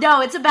don't.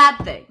 No, it's a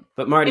bad thing.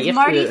 But Marty, if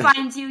Marty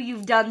finds you,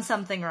 you've done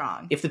something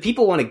wrong. If the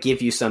people want to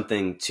give you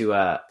something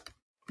to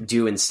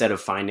do instead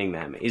of finding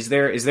them, is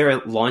there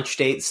a launch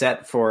date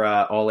set for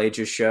All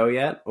Ages show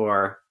yet,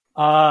 or?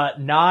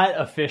 Not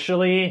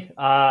officially.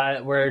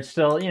 We're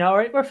still,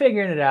 we're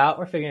figuring it out.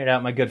 We're figuring it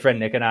out. My good friend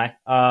Nick and I.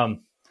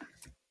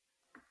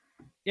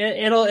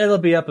 It'll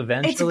be up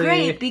eventually. It's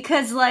great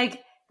because,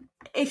 like,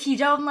 if you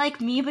don't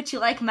like me but you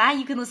like Matt,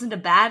 you can listen to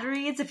Bad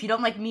Reads. If you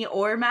don't like me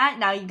or Matt,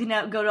 now you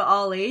can go to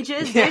All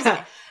Ages.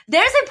 Yeah.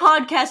 There's a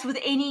podcast with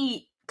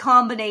any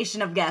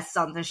combination of guests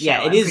on the show.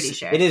 Yeah, it is. Pretty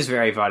sure. It is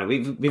very funny.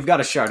 We've got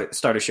to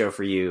start a show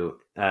for you,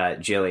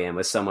 Jillian,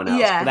 with someone else.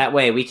 Yeah. That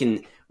way we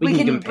can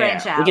compare.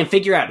 Branch out. We can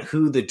figure out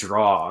who the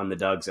draw on the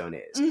Doug Zone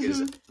is.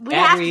 Mm-hmm. We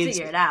have to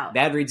figure it out.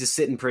 Bad Reads is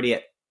sitting pretty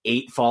at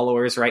 8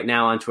 followers right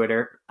now on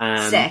Twitter.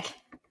 Sick.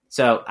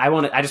 So I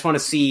just want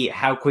to see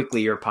how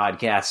quickly your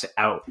podcast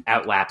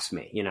outlaps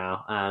me,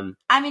 I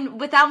mean,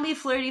 without me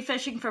flirty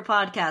fishing for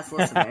podcast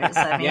listeners.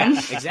 I mean. Yeah,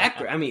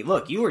 exactly. I mean,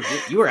 look, you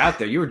were out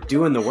there, you were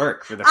doing the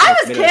work for the first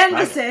I was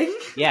canvassing.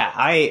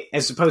 Yeah,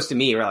 as opposed to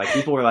me, where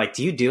people were like,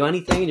 "Do you do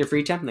anything in your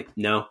free time?" I'm like,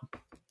 no.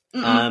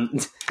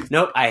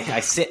 Nope. I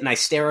sit and I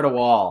stare at a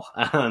wall.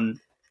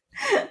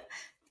 But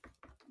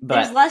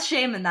there's less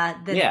shame in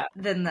that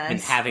than this. And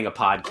having a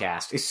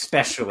podcast,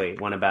 especially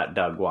one about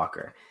Doug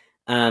Walker.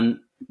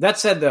 That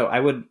said, though, I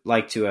would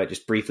like to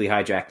just briefly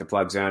hijack the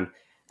plug zone.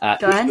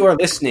 If you are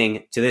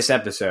listening to this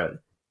episode,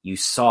 you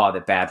saw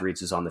that Bad Reads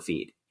was on the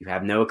feed. You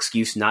have no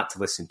excuse not to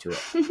listen to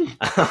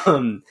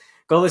it.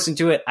 Go listen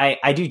to it.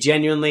 I do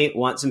genuinely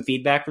want some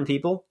feedback from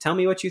people. Tell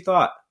me what you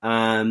thought.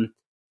 I'm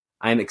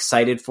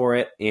excited for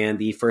it. And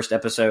the first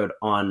episode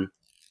on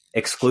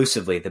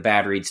exclusively the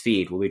Bad Reads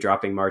feed will be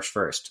dropping March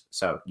 1st.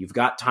 So you've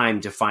got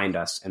time to find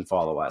us and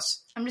follow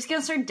us. I'm just going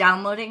to start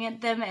downloading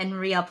them and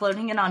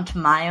re-uploading it onto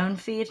my own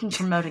feed and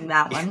promoting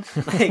that one.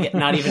 Like,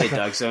 not even a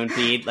Doug Zone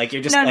feed. Like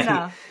you're just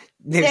No.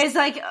 There's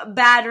like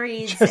bad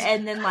reads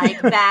and then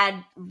like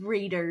bad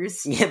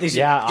readers.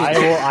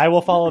 I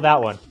will follow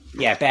that one.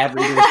 Yeah, Bad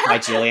Readers by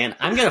Jillian.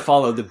 I'm going to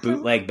follow the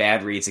bootleg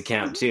Bad Reads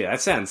account too. That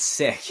sounds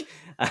sick.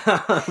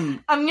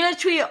 I'm going to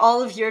tweet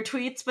all of your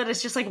tweets, but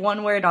it's just like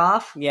one word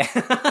off. Yeah.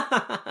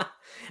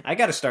 I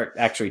got to start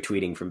actually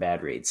tweeting from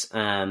Bad Reads.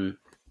 The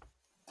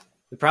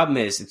problem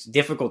is it's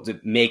difficult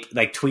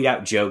to tweet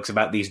out jokes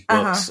about these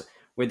books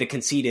where the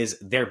conceit is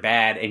they're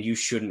bad and you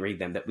shouldn't read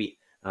them. We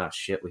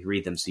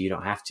read them so you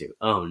don't have to.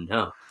 Oh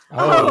no.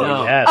 Oh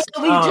no. Yes.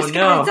 We just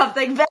got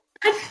something bad.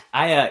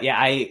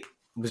 I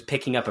was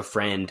picking up a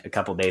friend a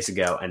couple days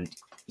ago and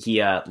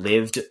he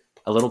lived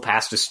a little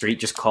past a street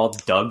just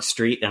called Doug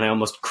Street, and I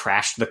almost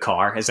crashed the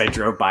car as I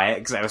drove by it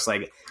because I was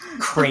like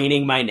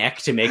craning my neck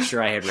to make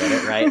sure I had read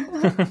it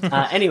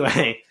right.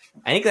 Anyway,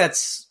 I think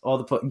that's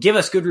all give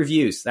us good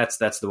reviews. That's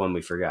the one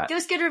we forgot. Give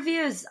us good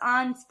reviews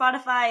on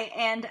Spotify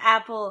and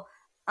Apple.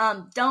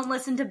 Don't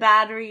listen to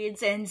Bad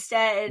Reads.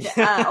 Instead,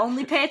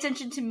 only pay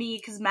attention to me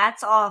because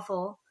Matt's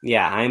awful.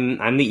 Yeah,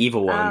 I'm the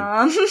evil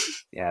one.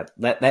 Yeah,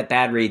 let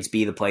Bad Reads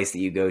be the place that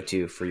you go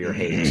to for your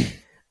hate.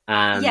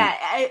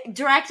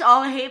 Direct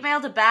all hate mail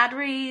to Bad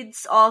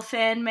Reads, all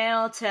fan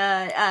mail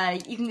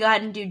to, you can go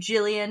ahead and do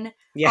Jillian.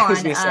 Yeah, I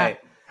was going to say,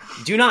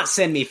 do not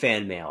send me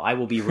fan mail. I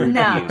will be rude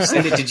to you.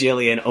 Send it to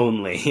Jillian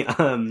only.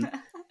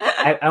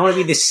 I want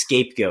to be the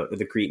scapegoat of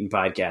the Cretin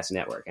Podcast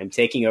Network. I'm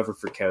taking over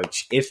for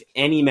Coach. If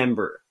any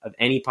member of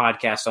any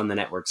podcast on the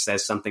network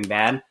says something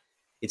bad,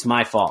 it's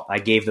my fault. I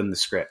gave them the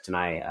script and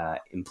I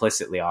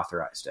implicitly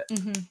authorized it.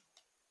 Mm-hmm.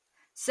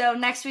 So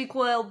next week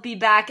we'll be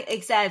back,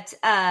 except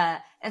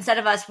instead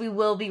of us, we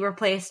will be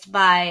replaced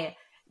by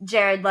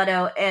Jared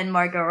Leto and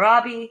Margot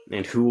Robbie.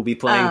 And who will be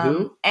playing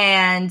who?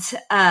 And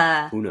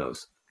who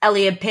knows?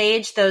 Elliot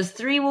Page. Those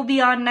three will be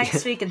on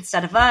next week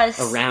instead of us.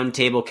 A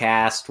roundtable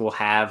cast. We'll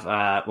have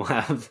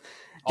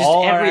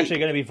all are actually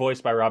going to be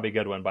voiced by Robbie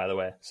Goodwin, by the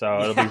way. So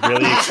it'll be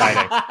really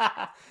exciting.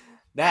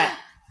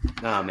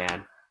 Oh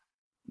man,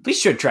 we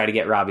should try to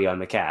get Robbie on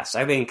the cast.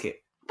 I think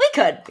we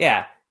could.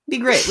 Yeah, be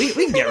great. We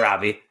can get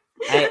Robbie.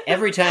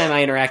 Every time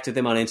I interact with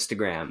him on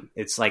Instagram,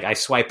 it's like I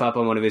swipe up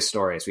on one of his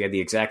stories. We have the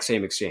exact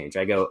same exchange.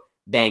 I go,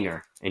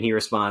 banger. And he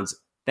responds,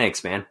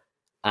 thanks, man.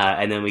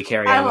 And then we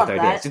carry on with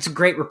our days. It's a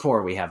great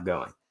rapport we have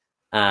going.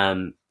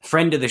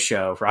 Friend of the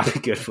show, Robbie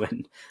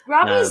Goodwin.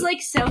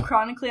 Robbie's so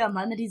chronically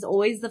online that he's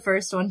always the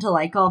first one to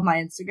like all of my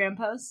Instagram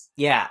posts.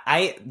 Yeah.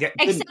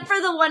 Except for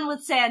the one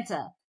with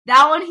Santa.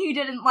 That one he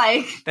didn't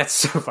like. That's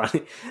so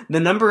funny. The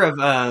number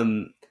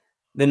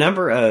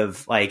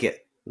of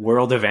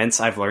world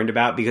events I've learned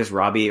about because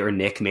Robbie or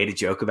Nick made a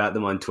joke about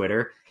them on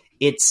Twitter.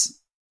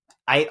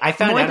 I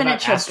found out about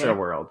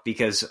Astroworld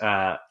because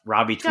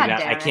Robbie tweeted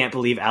out, I can't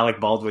believe Alec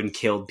Baldwin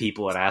killed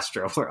people at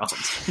Astroworld.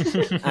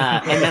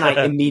 And then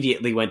I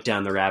immediately went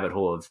down the rabbit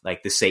hole of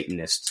the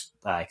Satanist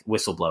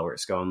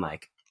whistleblowers going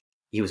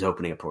he was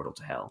opening a portal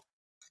to hell.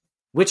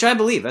 Which I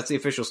believe. That's the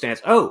official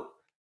stance. Oh!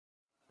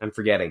 I'm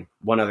forgetting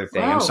one other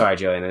thing. Whoa. I'm sorry,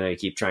 Jillian. I know you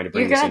keep trying to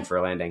bring this in for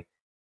a landing.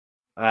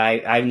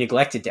 I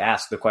neglected to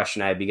ask the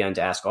question I had begun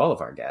to ask all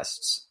of our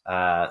guests.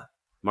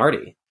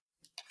 Marty,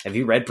 have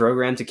you read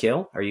Program to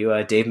Kill? Are you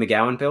a Dave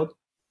McGowan build?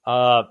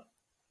 I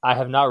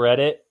have not read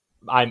it.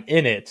 I'm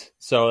in it,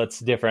 so it's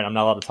different. I'm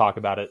not allowed to talk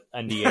about it.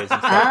 NDAs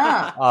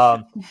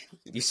and stuff.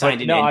 You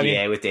signed an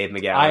NDA with Dave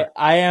McGowan.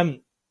 I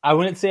am. I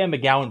wouldn't say I'm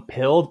McGowan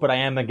pilled, but I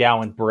am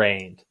McGowan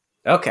brained.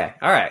 Okay,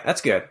 all right,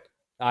 that's good.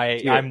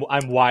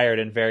 I'm wired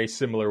in very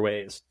similar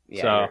ways.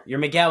 Yeah, so. you're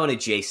McGowan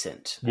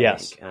adjacent.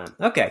 Yes.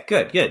 Okay,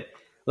 good.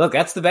 Look,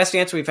 that's the best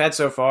answer we've had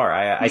so far.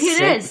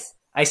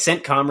 I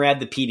sent Comrade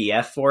the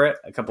PDF for it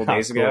a couple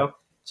days ago,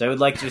 so I would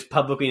like to just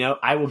publicly note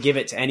I will give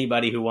it to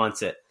anybody who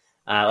wants it.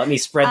 Let me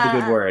spread the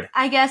good word.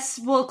 I guess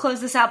we'll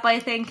close this out by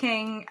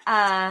thanking,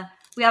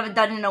 we haven't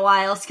done it in a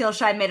while,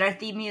 Skillshine made our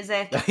theme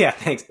music. Oh, yeah,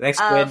 thanks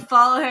Squid.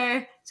 Follow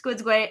her,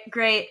 Squid's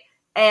great,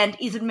 and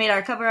Ethan made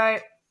our cover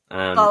art.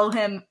 Follow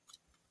him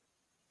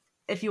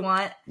if you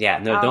want. Yeah,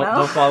 no,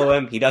 don't follow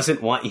him. He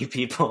doesn't want you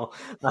people.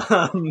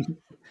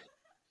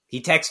 He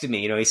texted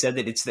me, he said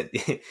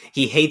that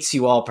he hates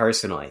you all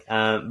personally.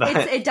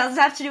 But it doesn't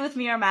have to do with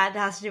me or Matt. It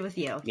has to do with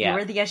you. Yeah. You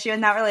were the issue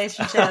in that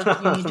relationship.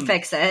 You need to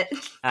fix it.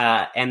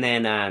 And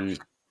then, let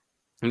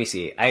me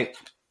see.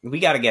 We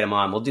got to get him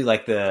on. We'll do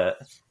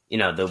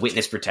the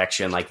witness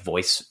protection,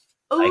 voice,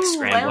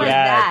 scrambling.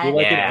 That. Do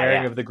an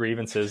airing of the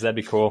grievances. That'd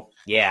be cool.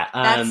 Yeah.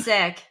 That's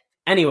sick.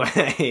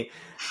 Anyway,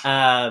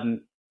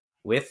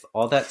 with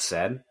all that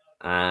said,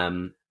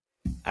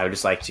 I would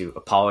just like to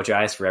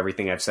apologize for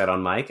everything I've said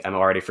on mic. I'm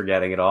already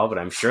forgetting it all, but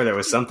I'm sure there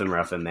was something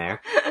rough in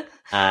there.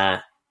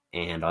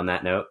 And on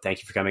that note, thank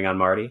you for coming on,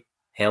 Marty.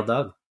 Hail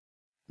Doug.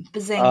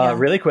 Bazinga.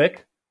 Really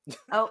quick.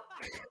 Oh.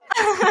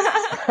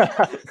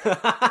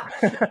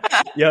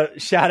 Yo,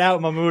 shout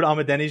out Mahmoud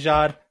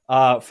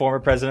Ahmadinejad, former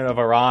president of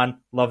Iran.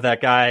 Love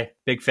that guy.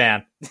 Big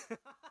fan.